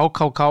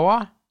HKK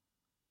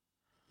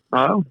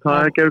það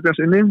er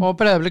gerðugars inni og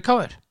Breiðablik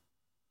KR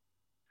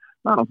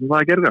Já, það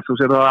er gerðugars þú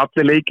sér að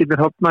allir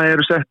leikirnir þarna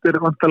eru settir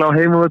vantilega á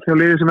heimavöld hjá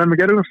liði sem með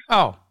gerðugars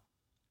Já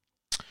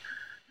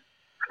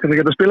Þetta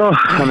geta að spila á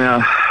þannig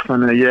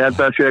að ég held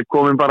að sé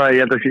komin bara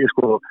ég held að sé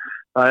sko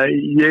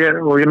ég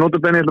nota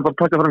benni, ég ætla bara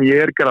að taka fram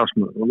ég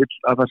grasmur og vill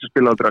að það sé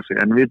spila á grassi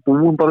en við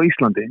búum bara á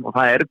Íslandi og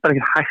það er bara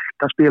ekki hægt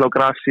að spila á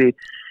grassi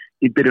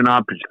í byrjun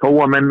apríl, þó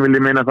að menn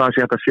vilja meina það að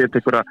sé hægt að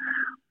setja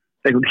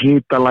einhvern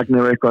hítalagni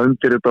eða eitthvað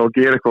undir þetta og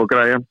gera eitthvað og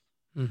græja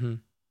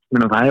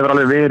það hefur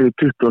alveg verið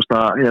 20.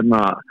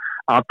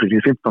 apríl í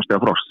 15.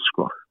 stiga frost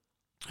sko.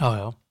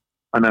 Já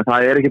Þannig að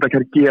það er ekkert að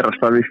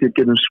gerast að við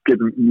getum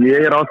ég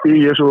er á því,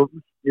 ég er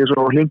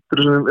svo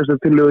hlindur þessum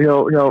tillögu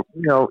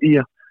hjá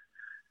IA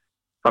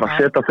bara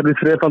setja fyrir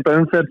þrefalda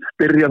umferð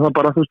byrja það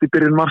bara, þú veist, í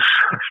byrjun mars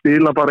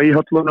spila bara í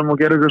höllunum og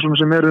gera eitthvað svona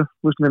sem eru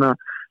þú veist, minna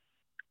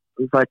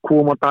það er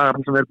koma dagar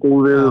sem er góð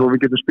viður og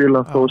við getum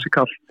spilað þó þessi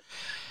kall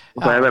og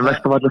það er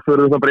vestanvallega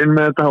fyrir það bara inn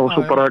með þetta og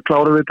svo bara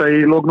klárum við þetta í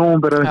lok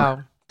nóvember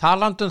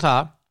Talandi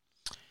það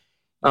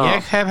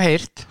ég hef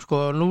heyrt sko,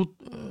 nú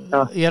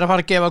ég er að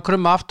fara að gefa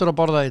krumma aftur að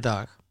borða í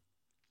dag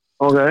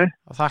og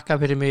þakka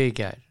fyrir mig í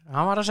gær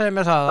hann var að segja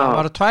mér það að það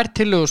varu 2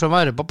 tillögur sem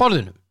væri på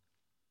borðinu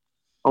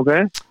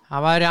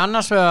það væri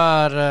annars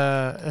vegar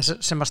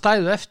sem að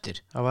stæðu eftir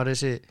það var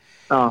þessi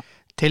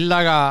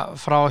tillaga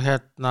frá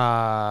hérna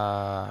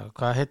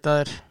hvað heita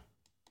þeir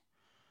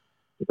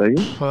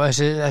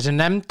þessi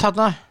nefnd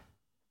þarna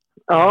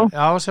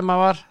sem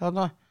að var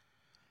þarna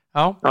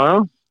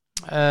hópurinn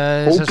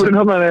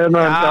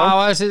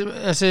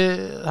þessi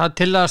það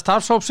tillaga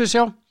starfshópsins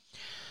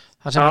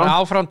það sem var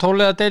áfram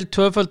 12. deil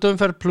 2-föld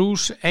umferð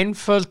pluss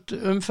einföld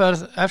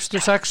umferð efstu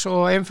 6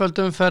 og einföld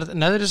umferð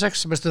neðri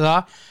 6 veistu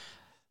það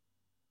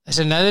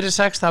þessi neðri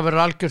 6 það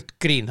verður algjört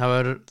grín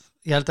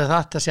ég held að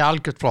þetta sé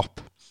algjört flopp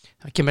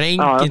það kemur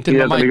enginn til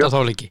að mæta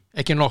þá líki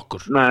ekki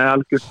nokkur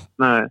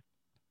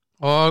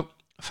og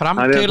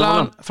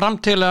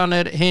framtilegan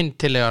er hinn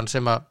tilegan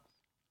sem að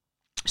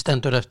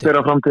stendur eftir hver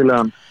er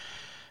framtilegan?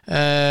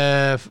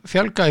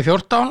 Fjölga í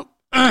 14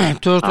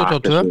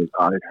 2022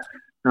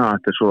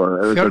 þetta er svo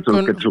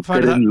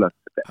grillað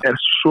er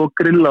svo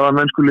grillað að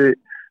menn skuli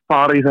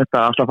fara í þetta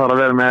alltaf fara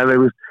að vera með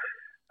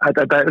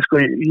þetta sko,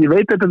 ég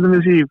veit þetta ég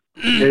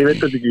veit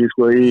þetta ekki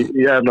sko,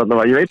 ég veit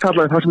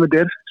allavega það sem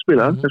þetta er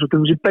spilað þess að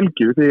þetta í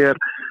Belgíu þegar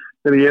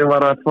ég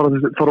var að fara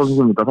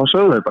þessum þetta þá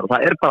sögðu þau bara,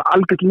 það er bara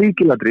algjört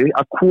líkiladri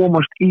að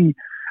komast í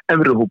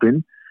efrihópinn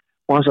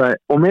og hann sagði,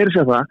 og meiri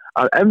segja það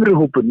að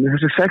efrihópurinn,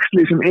 þessi 6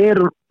 lið sem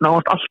eru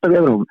náast alltaf í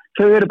efrihópurinn,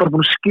 þau eru bara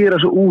búin að skera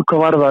svo út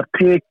hvað varðar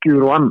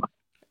tekjur og annað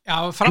Já,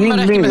 framar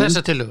ekki með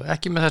þessa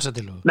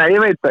tillögu Nei,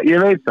 ég veit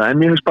það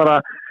en ég finnst bara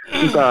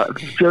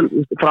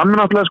framar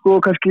náttúrulega sko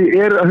kannski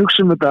er að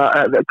hugsa þetta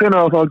hvernig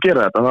á þá að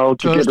gera þetta þá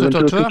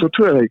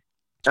 2022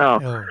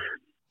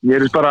 ég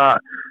finnst bara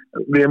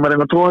við erum að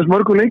reyna að tóa þess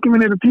mörgum leikir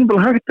minn eru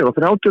tímból hægt og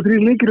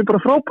 33 leikir eru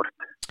bara frábært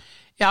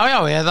Já,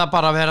 eða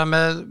bara vera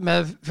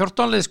með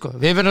 14 lið sko.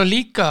 Við verðum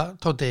líka,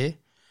 Tóti,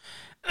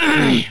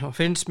 og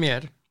finnst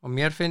mér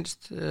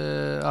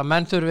að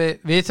menn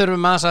við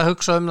þurfum að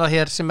hugsa það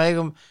hér sem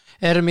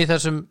erum í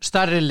þessum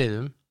stærri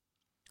liðum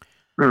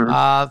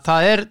að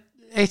það er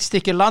eitt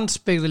stykki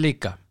landsbyggð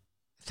líka.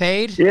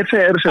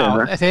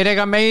 þeir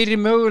eiga meiri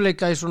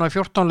möguleika í svona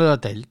 14 liða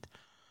deild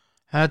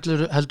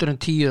heldur en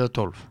 10 eða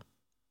 12.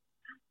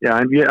 Já,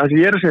 en ég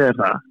er að segja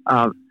það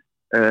að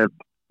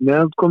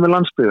meðan komið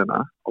landsbyggðina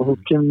og þú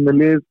kemur með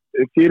lið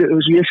fyrir,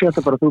 ég sé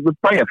þetta bara, þú er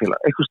bæjarfélag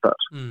eitthvað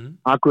staðar,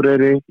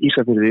 Akureyri,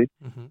 Ísafirði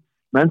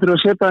menn þurfa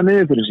að setja það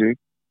niður fyrir sig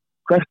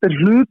hvert er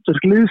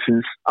hlutverk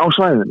liðsins á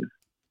svæðinu.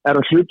 Er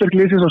það hlutverk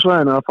liðsins á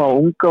svæðinu að fá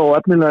unga og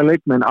efnilega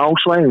leikmenn á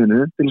svæðinu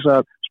til þess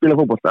að spila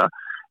fótbolta,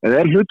 eða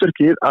er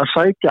hlutverkið að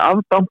sækja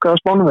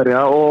afdankaða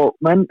Spánverja og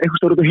menn eitthvað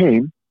stór út í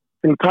heim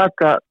til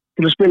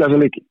að spila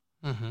þessa leiki.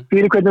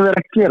 Fyrir hvernig við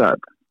erum ekki að gera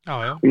þetta.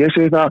 Og ég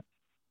segi það,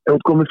 ef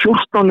þú komið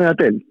 14 liða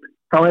deild,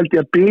 þá held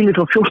ég að bilið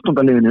frá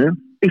 14. liðinu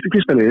eitt í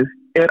fyrsta liðið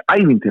er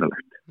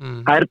ævintýralegt.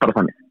 Það er bara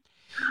þannig.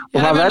 Og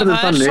það verður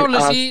þannig að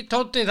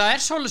Tóti, það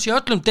er svoleiðis í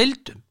öllum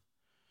deildum.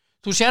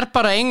 Þú sér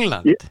bara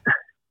England.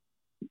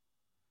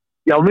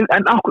 Já, en ef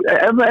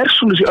það er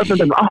svoleiðis í öllum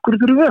deildum, af hverju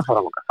þurfum við að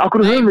fara á það? Af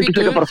hverju höfum við ekki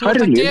tekið bara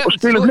færri lið og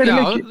spila fleiri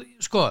leiki?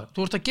 Sko, þú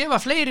ert að gefa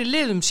fleiri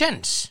liðum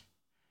séns.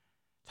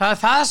 Það er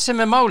það sem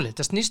er málið.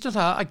 Það snýst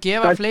það að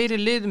gefa fleiri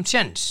liðum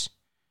séns.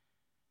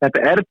 Þetta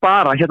er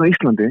bara, hérna á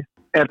Íslandi,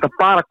 er þetta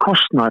bara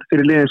kostnaður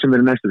fyrir liðin sem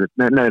eru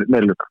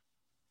neðurluta.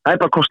 Það er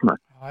bara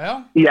kostnaður.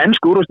 Í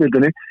ensku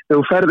úrvalsdeildinni, þegar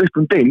þú ferð upp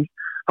deil,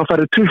 þá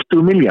ferðu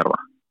 20 milljarða.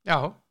 Já,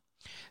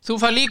 þú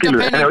fær líka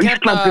pening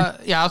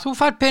þú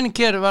fær pening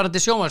hér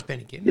varandi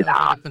sjónvarpspeningin. Já,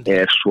 það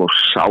er svo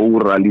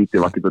sára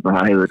lítið vatniböldum,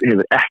 það hefur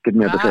ekkert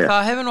með þetta að segja.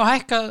 Það hefur nú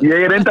hækkað. Ég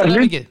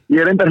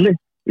er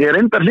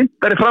reyndar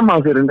hlindari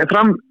framháðfyrir,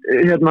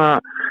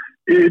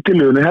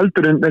 tillögunni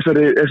heldur en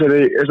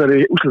þessari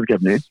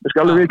úrslitakeppni, ég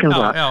skal alveg viðurkenna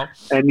það,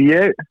 en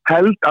ég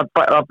held að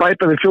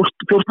bæta við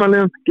 14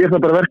 liðum, ger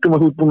það bara verkum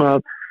að þú ert búin að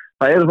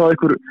það eru þá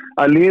einhver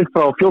að lið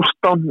frá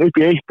 14 upp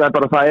í 1,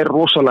 það er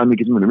rosalega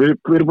mikið sem við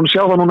erum búin að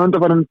sjá það núna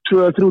undanfarin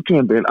 2-3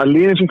 tímabil að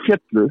liðin sem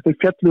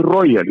fjallu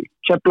Royal,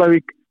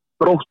 Keflavík,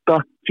 Grótta,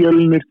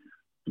 Fjölnir,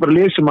 bara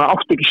lið sem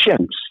átti ekki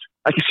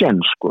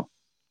séns sko.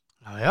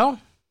 Já,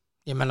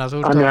 ég menna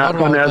þú ert að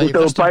horfa á það í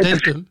fyrstu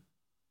deildum.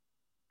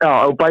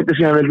 Já, og bæti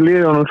síðan vel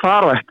liðunum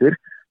þar á eftir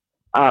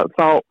að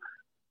þá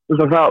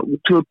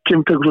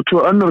kemur svo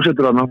 2 önnur og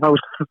setur þarna,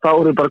 þá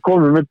eru bara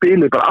komið með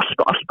bilið bara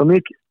allt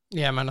mikið.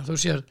 Ég menna þú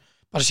sér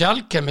bara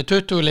sjálfkjær með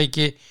 20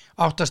 leiki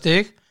 8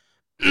 stig.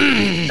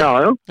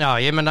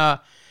 Já, ég menna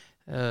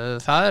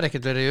það er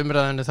ekkert verið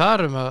umræðinu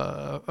þar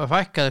að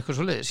fækka eitthvað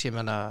svoleiðis, ég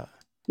menna.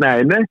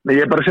 Nei,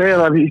 ég er bara að segja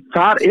það að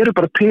þar eru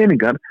bara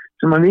peningar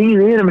sem að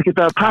við erum ekki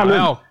að tala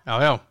um.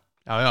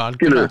 Já,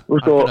 algjörlega.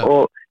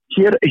 Og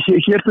hér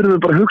þurfum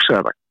við bara að hugsa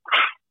þetta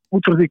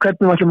út frá því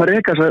hvernig við ætlum að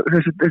reka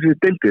þessar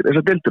deildir og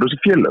þessi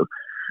félög.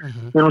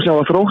 Við erum að sjá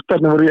að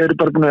Þróttarnir eru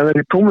bara búin að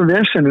vera í tómum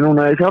vesenni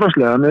núna í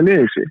fjárhagslega með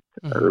liðið sitt,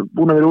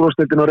 búin að vera í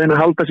úrvalsdeildinni og reyna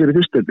að halda sér í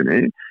fyrstdeildinni.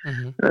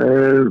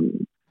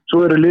 Svo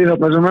eru lið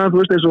þarna sem að, þú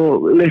veist, eins og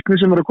leikni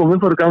sem eru að koma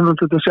upp, það eru gaman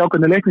að sjá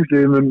hvernig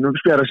leiknisliðið mun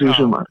spjara sig í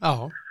sumar.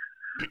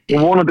 Og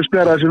vonandi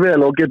spjara þessi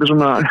vel og geta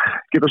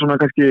svona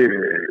kannski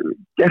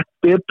gert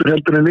betur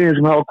heldur en liðin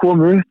sem hafa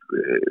komið upp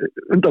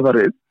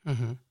undanfarið.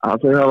 Að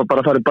þau hafa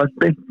bara farið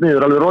beint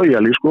niður alveg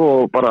Royal sko,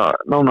 og bara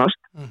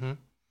nánast.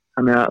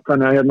 Þannig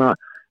að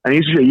en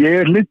ég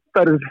er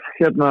hlindari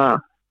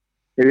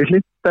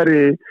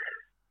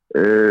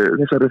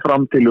þessari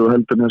framtílu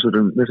heldur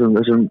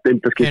þessum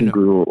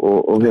deildaskipningu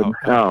og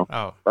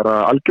bara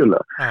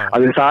algjörlega.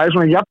 Það er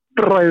svona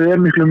jafnræðið er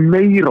miklu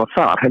meira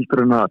þar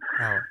heldur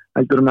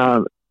en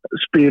að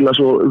spila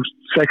svo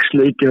 6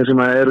 leiki þar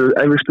sem eru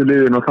efstu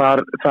liðin og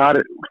þar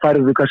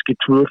færðu kannski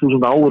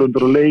 2000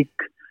 áhorfendur á leik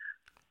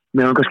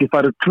meðan kannski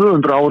færðu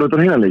 200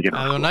 áhorfendur hina leikina.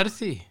 Það er nær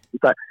því.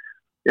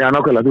 Já,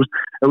 nákvæmlega, þú veist,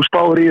 ef þú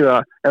spáir í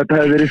það, ef þetta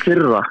hefði verið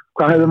fyrra,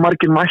 hvað hefði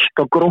margir mætt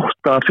á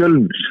Grótta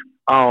Fjölnis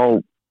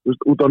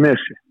út á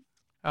Nesi?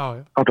 Já.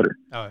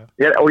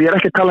 Og ég er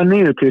ekki að tala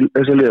niður til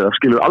þessa liða,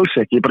 skilur, alls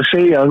ekki, ég bara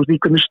segja að þú veist,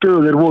 í hvernig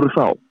stöðu þeir voru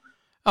þá.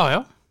 Já.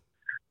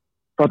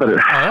 Fattar þið?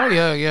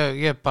 Já,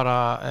 ég bara...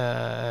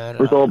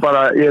 Þú veist, og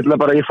bara, ég ætla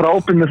bara, ég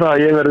frábið með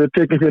það, ég verði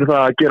tekinn fyrir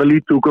það að gera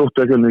lítið úr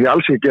Grótta Fjölnis, ég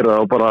alls ekki gera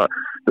það og bara,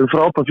 þau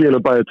frábæð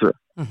félag bæðið tvö.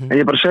 En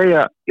ég bara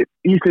segja,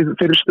 í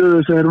þeirri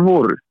stöðu sem þeir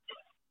voru,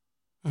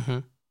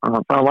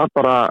 það var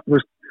bara, þú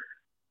veist,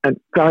 en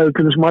það hefði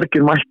til þess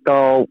margir mætt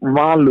á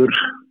Valur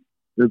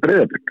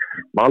Breiðablik,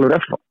 Valur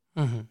FH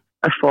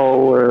FH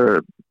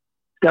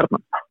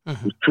Stjarnan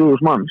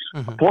 2000 manns,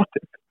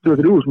 potið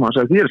 2-3 manns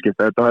að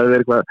þýrskipta, þetta hefði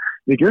verið eitthvað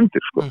mikið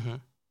undir, sko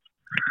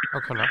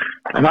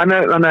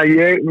þannig að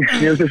ég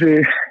þessi,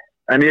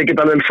 en ég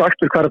get alveg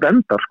sagt hvað þetta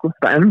endar, sko,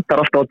 það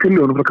endar alltaf á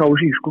tillögunum frá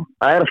KSÍ, sko,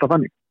 það er alltaf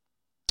þannig.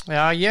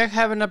 Já, ég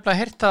hef nefnilega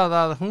heyrt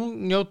að hún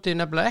njóti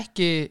nefnilega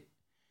ekki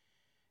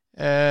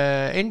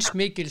eins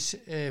mikils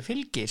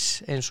fylgis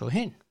eins og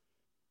hinn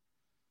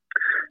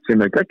sem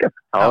geggjað,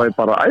 það er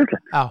bara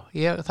æðislegt.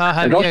 Það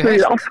hef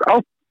ég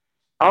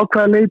á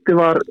hvaða leiti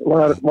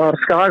var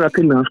Skaga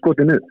til hann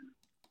skotið niður?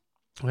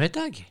 Veit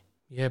það ekki,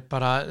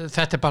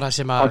 þetta er bara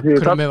sem að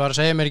Krummi var að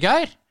segja mér í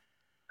gær.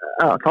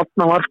 Já,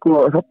 þarna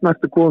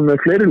ertu komið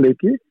með fleiri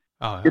leiki,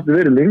 getur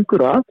verið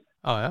lengur að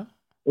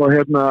og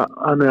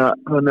þannig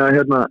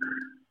að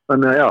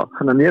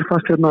þannig að mér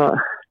fannst hérna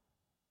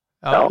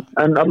já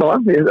en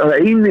allavega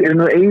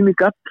eini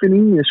gallin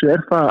í þessu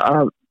það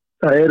að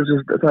það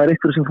er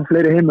einhverju sem fá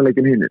fleiri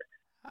heimaleikin hinnir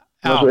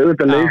það er svo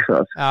auðvitað að leysa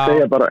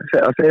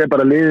að segja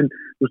bara liðin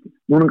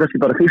núna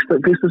kannski bara fyrsta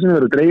sem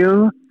verður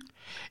dreigðum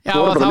já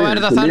og þá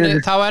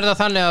er það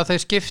þannig að þau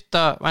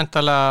skipta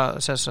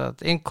væntanlega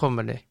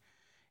innkomunni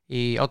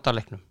í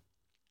oddaleiknum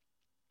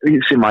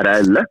sem er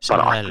eðlilegt,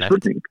 bara allt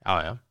spurning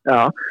já,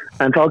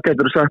 en þá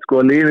getur þú sagt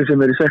sko að liðin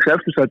sem er í 6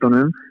 efstu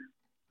sætunum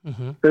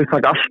þau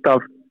taka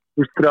alltaf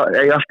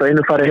eiga alltaf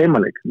einu fari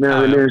heimaleik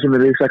meðan við liðin sem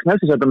er í 6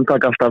 næstu sætunum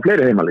taka alltaf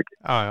fleiri heimaleik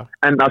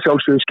en að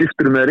sjálfsögðu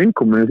skiptur með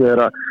innkomunni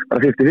þegar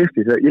bara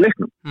 50-50 í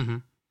leiknum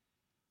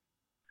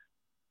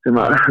sem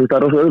að það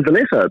er svo auðvitað að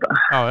leysa þetta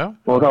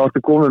og þá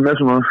ertu komið með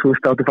svona þú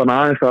áttu fann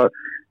aðeins að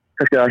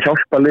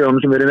hjálpa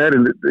liðunum sem er í næri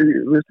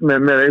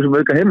með eins og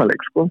auka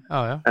heimaleik sko.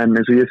 En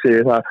eins og ég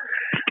segi það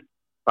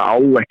á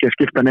ekki að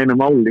skipta neina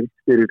máli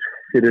fyrir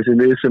þessi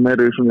lið sem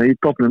eru svona í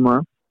toppnum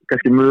að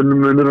kannski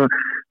munur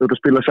að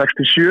spila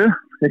 6-7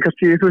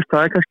 kannski,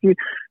 það er kannski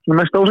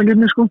mest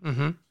ásangirni sko.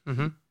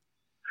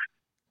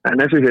 En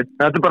eins og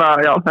þetta er bara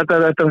þetta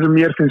er það sem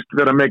mér finnst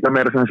vera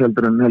meira sem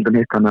heldur en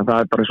hitt þannig að það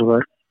er bara svo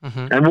það er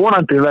en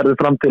vonandi verður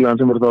framtíðan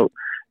sem verður þá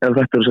ef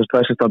þetta eru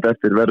þessi standi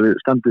eftir verður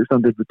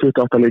standi upp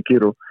 28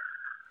 leikir og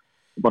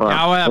bara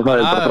og það er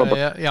bara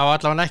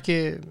frábært allavega ekki,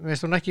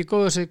 minnst hún ekki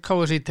góð þessi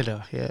KSI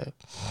tillaga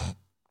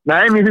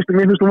Nei, mér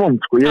finnst hún vond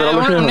sko.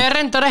 Hún er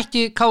reyndar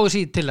ekki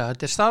KSI tillaga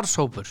þetta er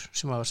starfshópur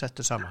sem hafa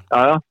settur saman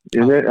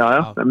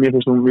mér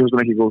finnst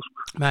hún ekki góð sko.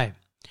 Nei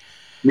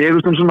Mér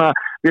finnst hún svona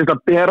mér finnst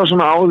að bera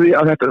svona á því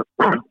að þetta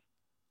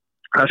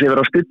það sé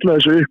vera að stilla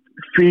þessu upp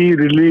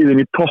fyrir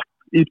liðin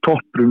í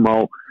topprum á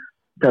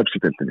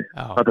Pepsi-deltinni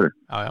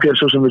hver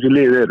svo sem þessi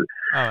lið eru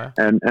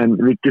en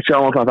við ekki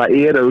sjáum það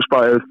er ef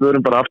við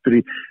förum bara aftur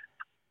í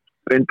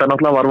reynda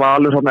náttúrulega var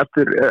Valur svona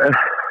eftir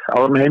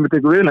áður með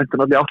heimiteku við lengt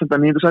náttúrulega í 8.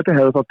 og 9. sæti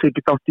hefur þá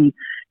tekið þátt í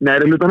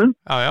næri hlutanum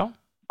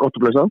gott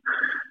að blessa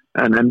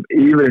en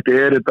yfirleitt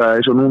er þetta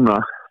eins og núna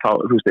þá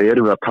þú veist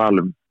erum við að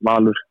tala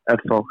Valur,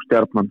 FH,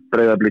 Stjarnan,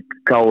 Breiðablik,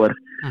 KR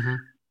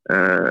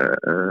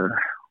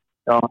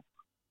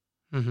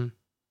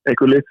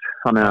eitthvað lit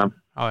þannig að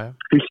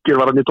Fylkir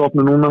var hann í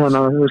topnu núna þannig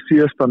að það er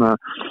síðast þannig að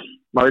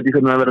maður veit ekki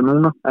hvernig það verður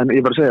núna en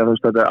ég bara segja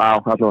þetta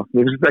allavega,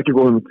 mér finnst þetta ekki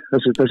góð hugmynd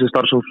þessi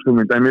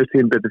starfshópshugmynd, en mér finnst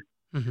þín betur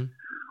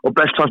og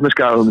best fannst með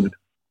skagahugmynd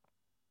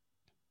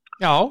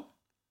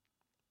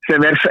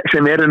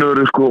sem er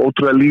ennur sko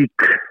ótrúlega lík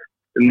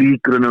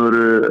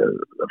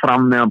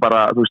fram meðan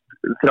bara þú veist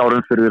 3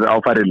 umferðir á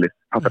færilið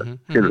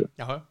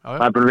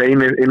það er bara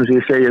einu sem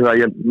ég segi það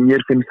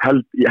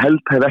ég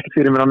held hef ekkert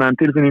fyrir mér annað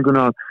en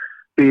tilfinninguna að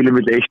bílum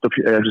vilja 1 og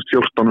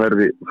 14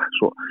 verði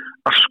svo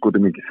askutu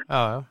mikið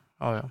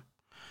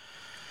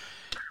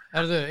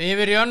Erðu,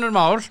 yfir í önnur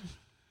mál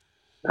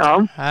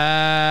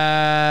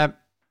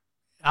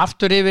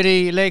aftur yfir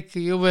í leik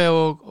Juve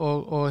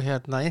og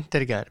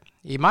Inter í gær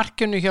í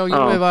markinu hjá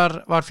Juve var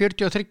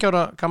 43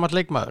 ára gamall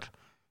leikmaður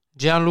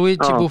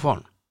Gianluigi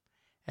Buffon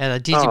eða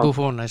Gigi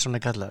Buffon eins og hann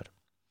er kallaður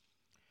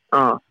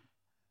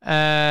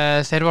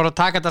þeir voru að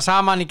taka þetta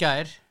saman í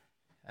gær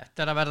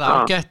þetta er að verða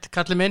ágætt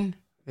kallið minn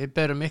við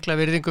berum mikla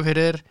virðingu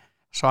fyrir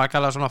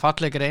svakalega svona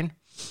falleg grein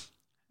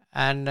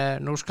en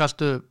nú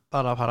skaltu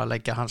bara fara að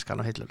leggja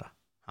hanskan á hilluna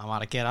hann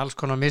var að gera alls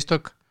konar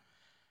mistök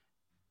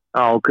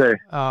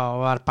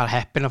og var bara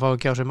heppinn að fá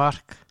ekki á sig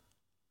mark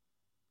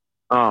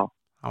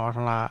hann var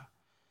svona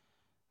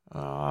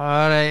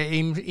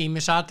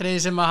ímis atriði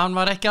sem að hann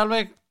var ekki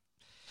alveg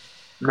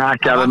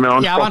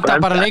vantar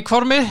bara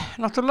leikformið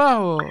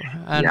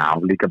náttúrulega já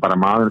líka bara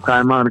maður, hvað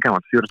er maður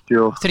gamall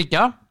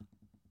 43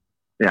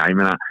 ég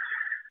meina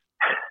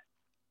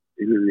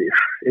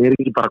er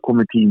ekki bara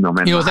komið tíma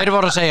Jú, þeir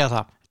voru að segja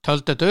það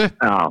töldu þetta upp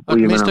og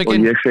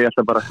ég segi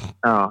alltaf bara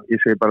ég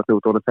segi bara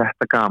þegar þú voru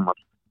þetta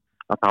gamall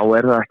að þá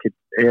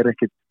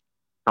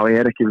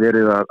er ekki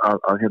verið að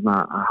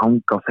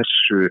hanga á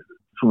þessu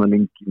svona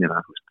lengi mér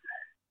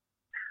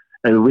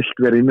ef þú vilt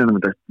vera innan um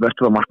þetta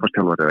verður það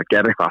markmannstjálfari eða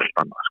gera eitthvað allt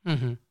annað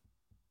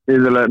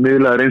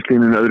miðlaða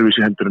reynslínin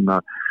öðruvísi hendur en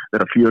að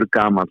vera 4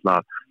 gamall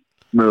að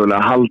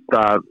mögulega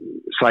halda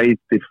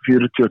sæti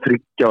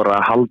 43 ára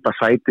að halda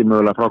sæti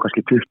mögulega frá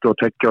kannski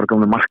 22 ára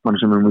gamle markmann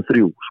sem er með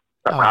 3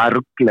 hvað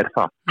rugl er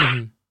það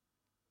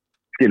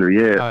skilur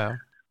ég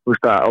þú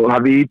veist og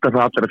það vita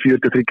það allir að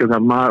 43 ára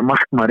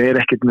markmann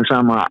er ekkert með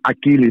sama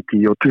agility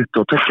og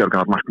 22 ára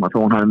gamle markmann þó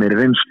hann hafi meiri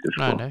reynslu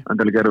en það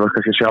er líka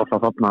kannski að sjá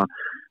það þarna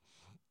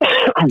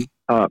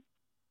að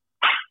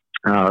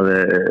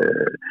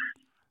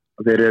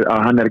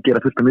hann er að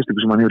gera fullt af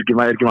mistökum sem hann hefur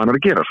ekki vanur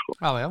að gera sko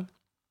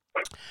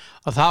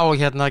og þá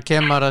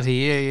kemur að því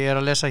ég er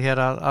að lesa hér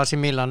að AC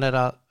Milan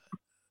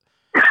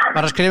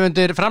var að skrifa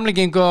undir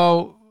framlengingu á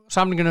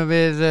samlinginu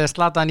við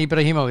Zlatan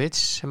Ibrahimovic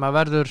sem að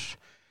verður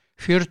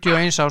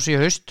 41 ás í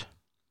haust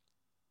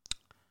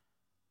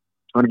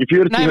hann er ekki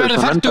 40 nei, verður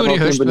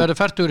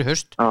 40 í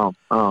haust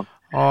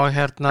og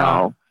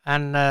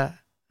en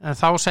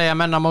þá segja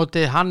menn á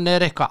móti hann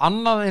er eitthvað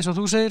annað eins og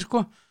þú segir sko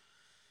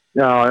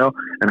Já,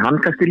 en hann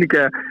kannski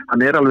líka, hann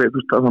alveg, þú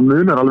veist, það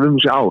munar alveg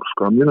þessi ár,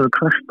 sko, það munar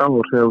hvert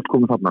ár þegar þú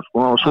komið þarna, sko,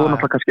 og svo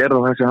náttúrulega kannski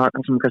það þessi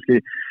sem kannski,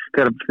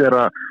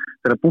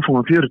 þegar Buffon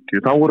var 40,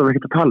 þá vorum við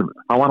ekkert að tala það,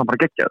 þá var hann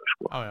bara geggjaður,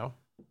 sko. Já.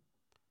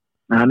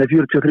 En hann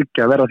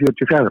 43 að verða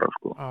 44,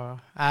 sko.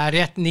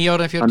 Rétt 9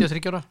 ára en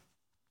 43 ára?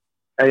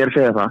 Ég að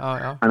segja það.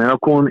 Hann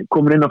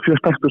komin inn á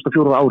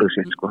 44 árið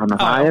sitt, sko, þannig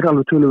að það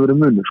alveg töluverður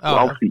munur, sko,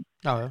 á því.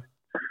 Já.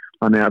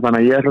 Þannig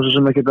að ég ætla svo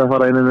sem ekki að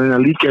fara inn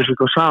að líka þessu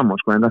eitthvað saman,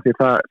 sko, en því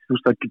það, þú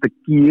veist, það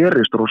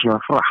gerist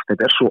rosalega hratt.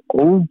 Þetta svo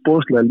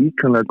óboðslega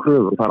líkamlega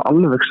kröfur og það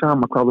alveg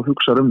sama hvað þú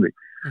hugsaður þig.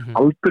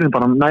 Aldurinn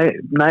bara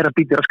næra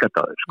býti raskat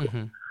á þig, sko.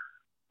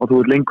 Og þú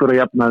lengur að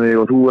jafna þig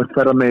og þú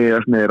ferða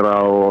meira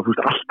og þú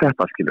veist, allt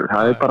þetta, skilur.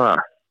 Það er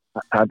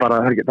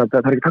ekki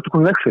hægt að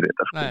koma veg fyrir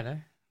þetta, sko.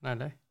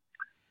 Nei.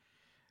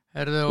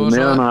 Herðu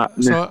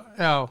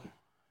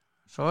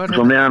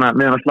Svo meðan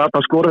að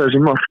Zlatan skoraði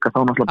þessi mörk þá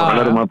náttúrulega bara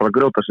verður maður bara að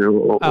grjóta sig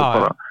og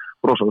bara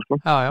brosa, sko.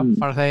 Já,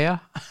 bara þegja.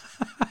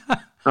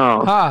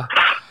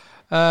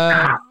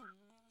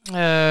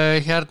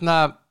 Hérna,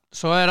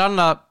 svo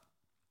annað,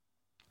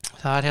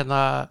 það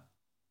hérna,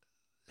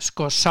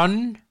 sko, Sun,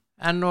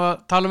 enn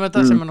og tala um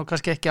þetta, sem nú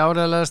kannski ekki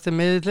áreiðlegasti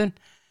miðillinn,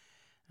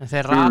 en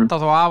þeir rata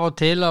þó af og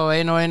til á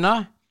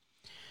eina.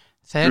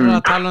 Þeir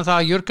að tala um það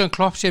að Jürgen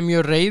Klopp sé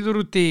mjög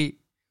reiður út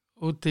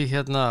í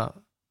hérna,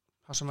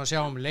 það sem að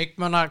sjá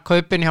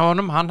leikmannakaupin hjá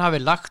honum, hann hafi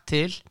lagt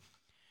til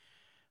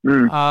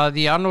að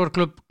í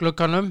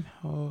janúarglugganum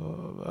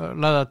og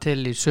lagða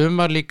til í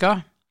sumar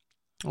líka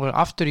og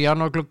aftur í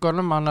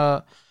janúarglugganum hann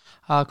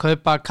að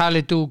kaupa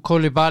Kalidou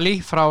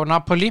Koulibaly frá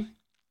Napoli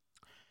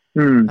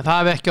en það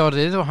hafi ekki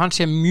orðið og hann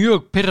sé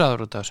mjög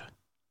pirraður út af þessu.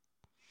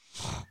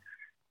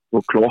 Og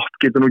Klopp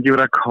getur nú ekki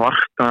verið að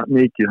kvarta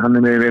mikið, hann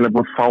með eiginlega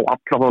búin að fá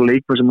alla þá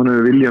leikmenn sem hann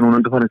hefur viljað núna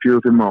undir farin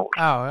 4-5 ár.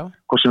 Já.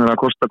 Hvort sem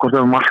hvort það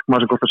er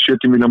markmaður sem kostar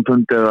 70 milljón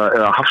pund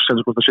eða Hafsend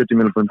sem kostar 70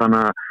 milljón pund,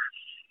 þannig að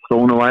þó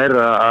nú væri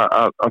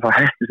að það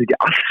hettist ekki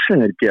allt sem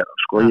þeir gera,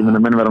 sko. Ég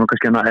meina menn verða nú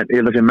kannski, ég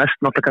held að sé mest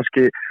náttúrulega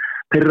kannski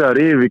pirraður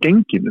yfir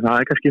genginu, það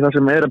er kannski það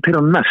sem að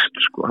pirra mest,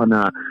 sko.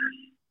 Þannig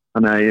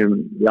að,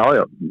 já,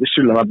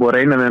 vissulega það er búið að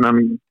reyna við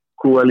hennan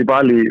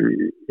Koulibaly,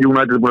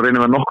 United er búin að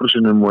reyna með nokkru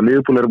sinnum og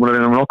Liverpool er búin að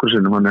reyna með nokkru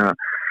sinnum, þannig að,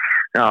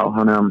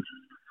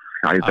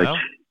 ég veit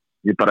ekki,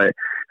 ég bara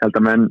held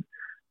að menn,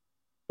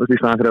 þú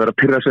veist, það fyrir að vera að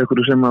pirra sig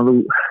ykkur sem að þú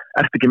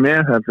ert ekki með,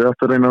 það er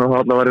aftur að reyna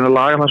að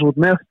laga það sem út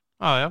með.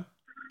 Já,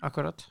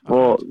 akkurat.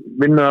 Og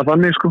vinna það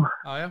þannig, sko,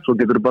 svo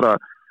getur þú bara,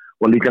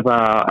 og líka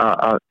það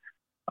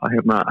að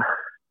hérna,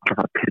 það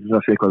fara að pirra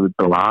sig eitthvað við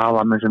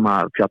blaða með sem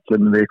að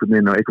fjallum við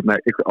einhvern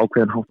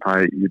ákveðin hátt, það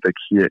ég veit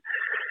ekki,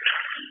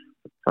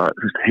 það,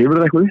 þú veist, hefur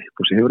það eitthvað upp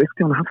og sér hefur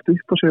eitthvað haft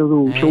upp og sér þú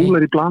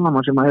hjólar í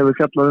blanamann sem hefur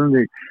fjallað um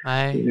þig.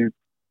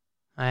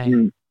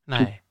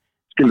 Nei.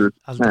 Skilur,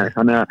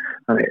 þannig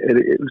að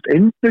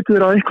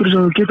einbyttur á einhverju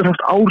sem þú getur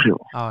haft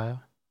áhrif. Já.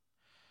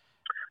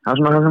 Það er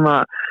svona það sem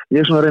að ég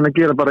er svona að reyna að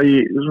gera bara í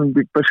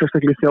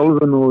sérstaklega í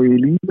þjálfun og í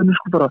lífinu,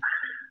 sko, bara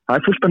það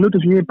er fullt af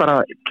hlutum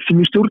sem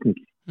ég stjórn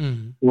ekki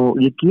og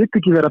ég get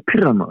ekki verið að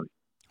pirra maður.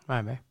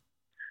 Nei.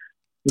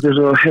 Þetta er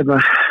svo, hérna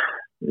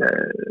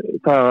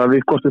það að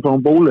við hvort við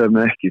fáum bóluefni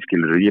með ekki,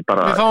 skilur ég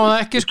bara við fáum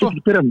það ekki, sko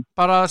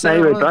bara nei,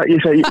 ég veit það,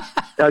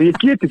 ég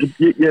get ekki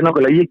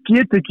ég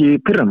get ekki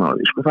pirra með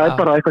því, sko, það er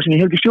bara eitthvað sem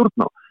ég hef ekki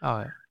stjórn á.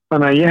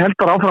 Þannig að ég held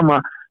bara áfram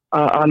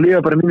að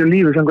lifa bara mínu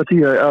lífi sem hvað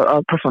tíu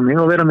að passa mig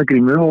og vera með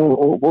grímu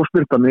og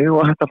spyrta mig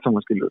og þetta allt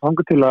saman, skilur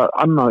þannig til að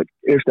annað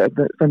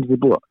stendur því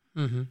búa.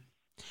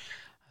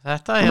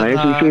 Þetta hérna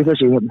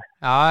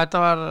já,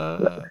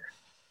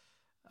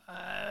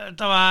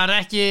 þetta var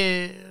ekki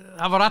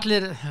það var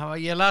allir,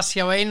 ég las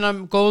hjá einum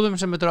góðum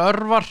sem heitir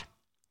Örvar,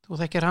 þú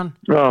þekkir hann,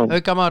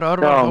 aukamaður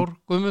Örvar Þór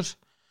Guðmunds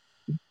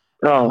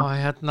og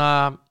hérna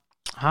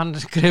hann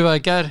skrifaði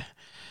í gær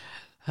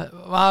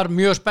var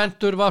mjög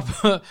spenntur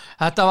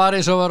þetta var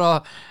eins og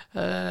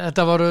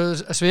þetta voru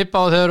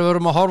svipa og þegar við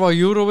vorum að horfa á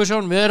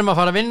Eurovision, við erum að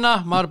fara að vinna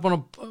maður er búin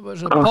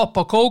að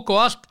poppa kók og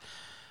allt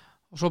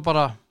og svo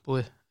bara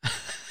búið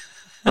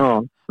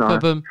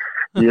köpum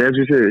ég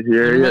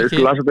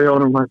las þetta hjá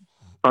honum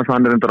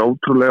hann er endar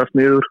ótrúlega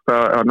sniður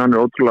hann er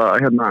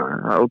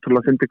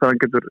ótrúlega fyndi hvað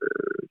hann getur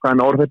hvað hann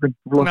er orðheppinn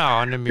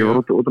hann er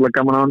mjög ótrúlega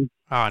gaman á hann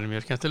hann er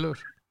mjög skemmtilegur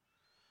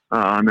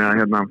hann er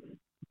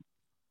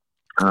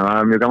það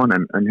er mjög gaman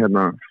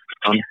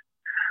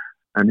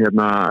en já,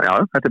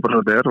 þetta er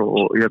bara þetta er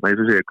og ég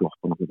sé glott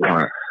og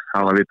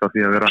það var vita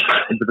því að vera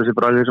einbyrða sér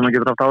bara því sem hann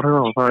getur haft áhrif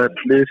og það er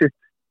liðið sitt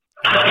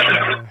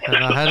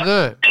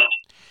herðu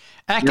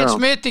ekkert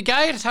smitt í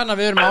gær þannig að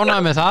við erum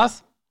ánægð með það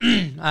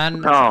en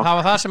það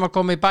var það sem að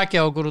koma í baki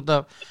á okkur út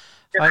af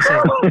Pfizer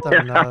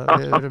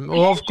við erum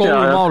of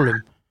góðum málum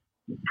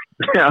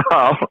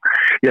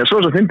já,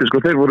 svo fyndið,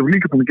 sko, þeir voru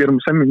líka búin að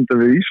gera semminda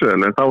við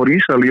Ísrael en þá var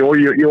Ísrael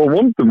í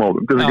vondum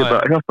málum til að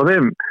geta hjálpa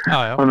þeim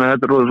þannig að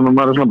þetta er svona,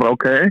 maður er svona bara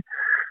ok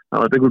það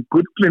var eitthvað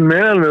gullin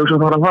meðalveg sem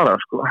það var að fara,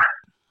 sko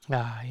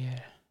já, ég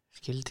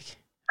skildi ekki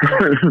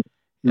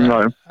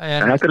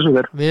þetta er svo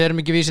þér við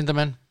erum ekki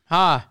vísindamenn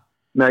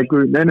nei,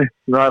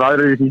 það er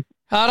aðrið í því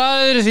það er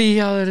aðrið í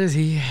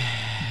því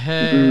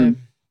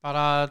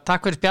bara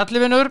takk fyrir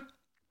spjalli vinur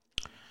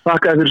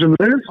Takk fyrir sem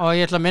þið og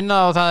ég ætla að minna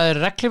á það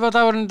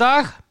reglífadagurinn í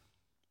dag.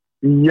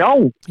 Já,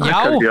 Já.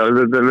 það er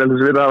vel þess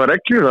að við hafa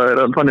reglíf, það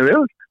er þannig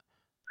við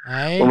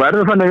Nei, og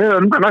verður þannig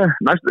við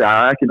næst, já,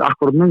 ekki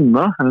akkurat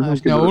núna það er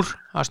snjór.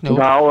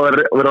 það á að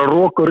vera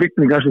rók og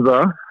rigning þessu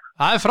það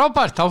Það er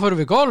frábært, þá förum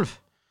við golf.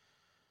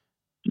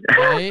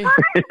 Nei,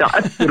 já,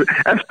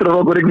 eftir að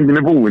rók og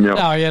rigningin er búin já,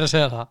 já, ég er að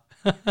segja það.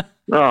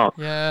 já.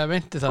 Ég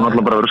meinti það það. er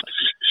alltaf bara að vera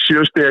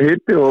 7 stiga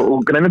hiti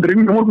og greinandi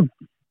rigning á morgun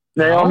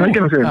nei, á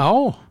helgina sig Já,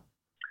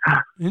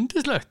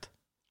 yndislegt.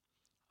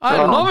 I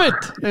love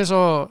it, eins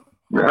og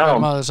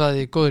maður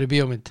sagði í góðri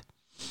bíómynd.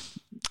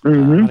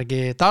 Það var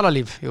ekki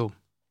Dalalíf, jú.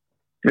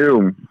 Jú,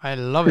 I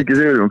love it. Siggi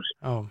Sigurjóns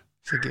Já,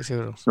 Siggi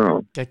Sigurjóns. Já.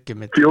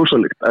 Geggjum mitt.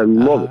 Fjósalikt, I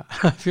love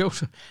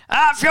it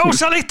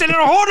Fjósalíktin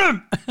er á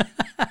honum!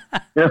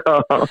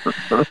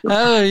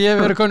 Ég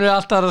verið konur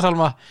alltaf aðra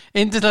salma.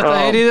 Yndislegt að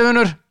heyri í þið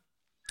vinnur.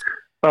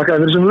 Takk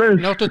fyrir sem leið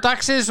Njóttu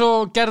dagsins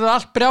og gerðu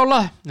allt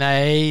brjálað.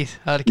 Nei,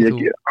 það er ekki þú.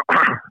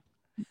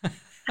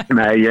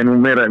 Nei, ég er nú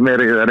meira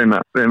að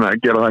reyna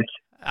að gera það ekki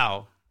Já,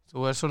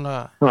 þú er svona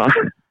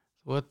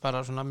þú er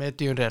bara svona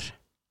mediunrer.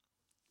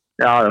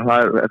 Já,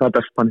 það er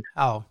best panni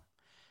Já,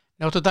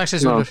 njóttu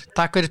dagsins vinnur.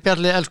 Takk fyrir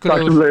spjallið, Takk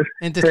elskulegur. sem leið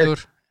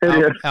Yndislegur.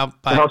 Já,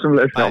 bæ. Takk sem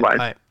leið, já,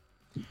 bæ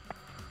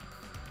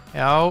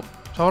Já,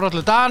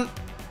 Þórhallur Dan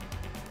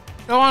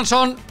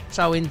Jóhansson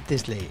sá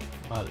yndislegi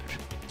maður.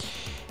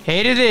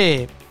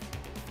 Heyriði,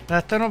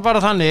 þetta er nú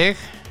bara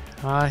þannig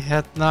að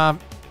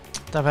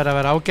þetta fer að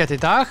vera ágætt í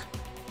dag.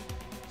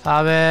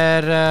 Það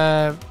er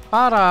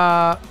bara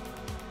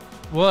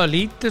voða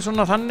lítið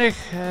svona þannig.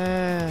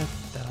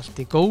 Þetta er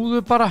allt í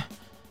góðu bara.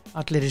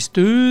 Allir í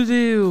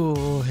stuði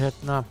og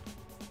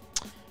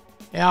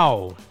já,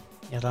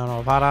 ég ætla nú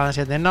að fara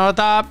aðeins inn á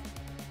þetta.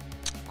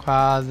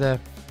 Hvað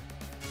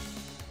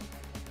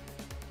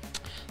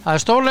það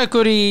er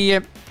stórleikur í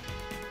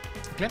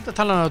glemt að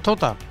tala um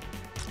Tóta.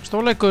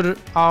 Stórleikur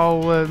á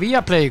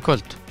Viaplay í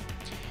kvöld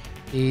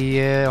í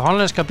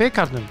hollenska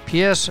bikarnum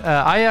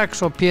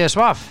Ajax og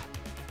PSV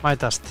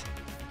mætast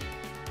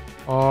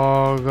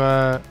og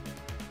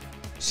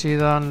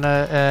síðan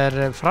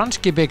er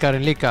franski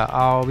bikarinn líka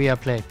á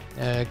Viaplay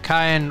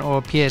Caen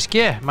og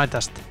PSG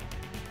mætast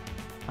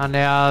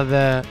þannig að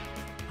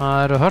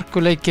það eru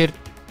hörkuleikir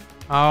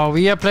á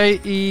Viaplay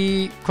í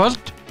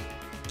kvöld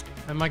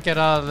að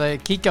gera að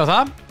kíkja á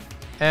það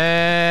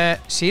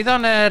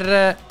síðan er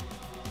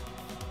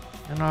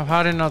að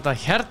fara inn á þetta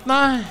hérna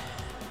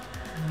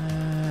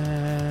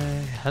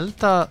ég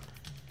held að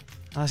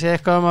það sé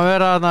eitthvað að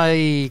vera þarna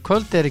í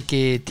kvöld er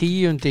ekki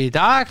 10. í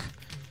dag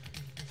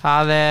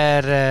það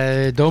er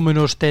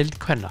Dominos deild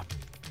kvenna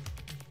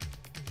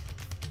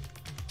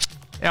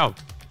já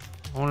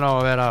hún á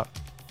að vera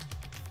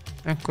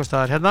einhvers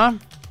staðar hérna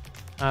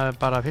það er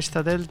bara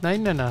fyrsta deild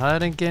neina það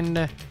er engin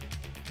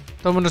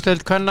Dominos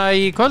deild kvenna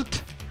í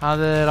kvöld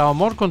það er á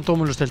morgun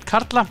Dominos deild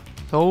karla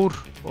Þór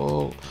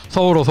og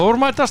Þór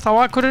mætast á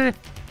Akureyri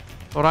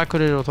Þór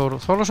Akureyri og Þór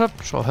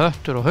Þorlákshöfn svo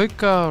Höttur og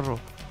Haukar og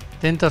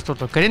Tindastóll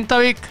og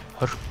Grindavík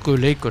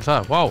hörkuleikur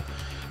það, vá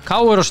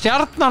KR og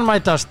Stjarnan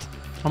mætast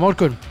á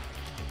morgun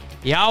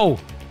já,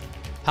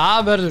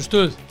 það verður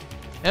stuð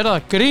er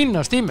það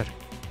grínast í mér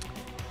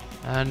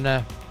en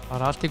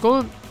bara allt í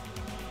góðum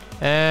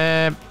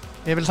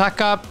ég vil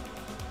þakka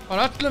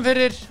bara öllum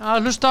fyrir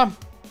að hlusta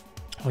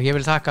og ég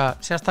vil þakka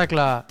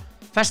sérstaklega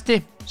Festi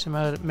sem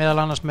er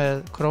meðal annars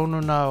með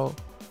Krónuna og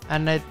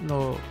N1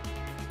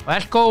 og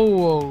Elko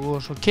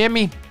og svo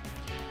Kemi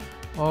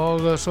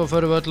og svo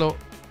förum við öll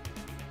og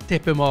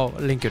tippum á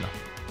lingjuna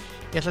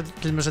ég ætla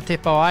til dæmis að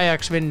tippa á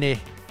Ajax vinni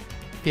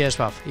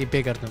PSV í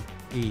bikarnum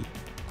í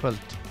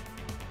kvöld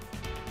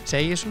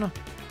segi svona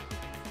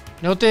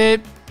njóti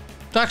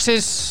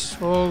dagsins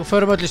og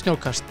förum öll í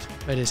snjókast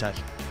verið sæl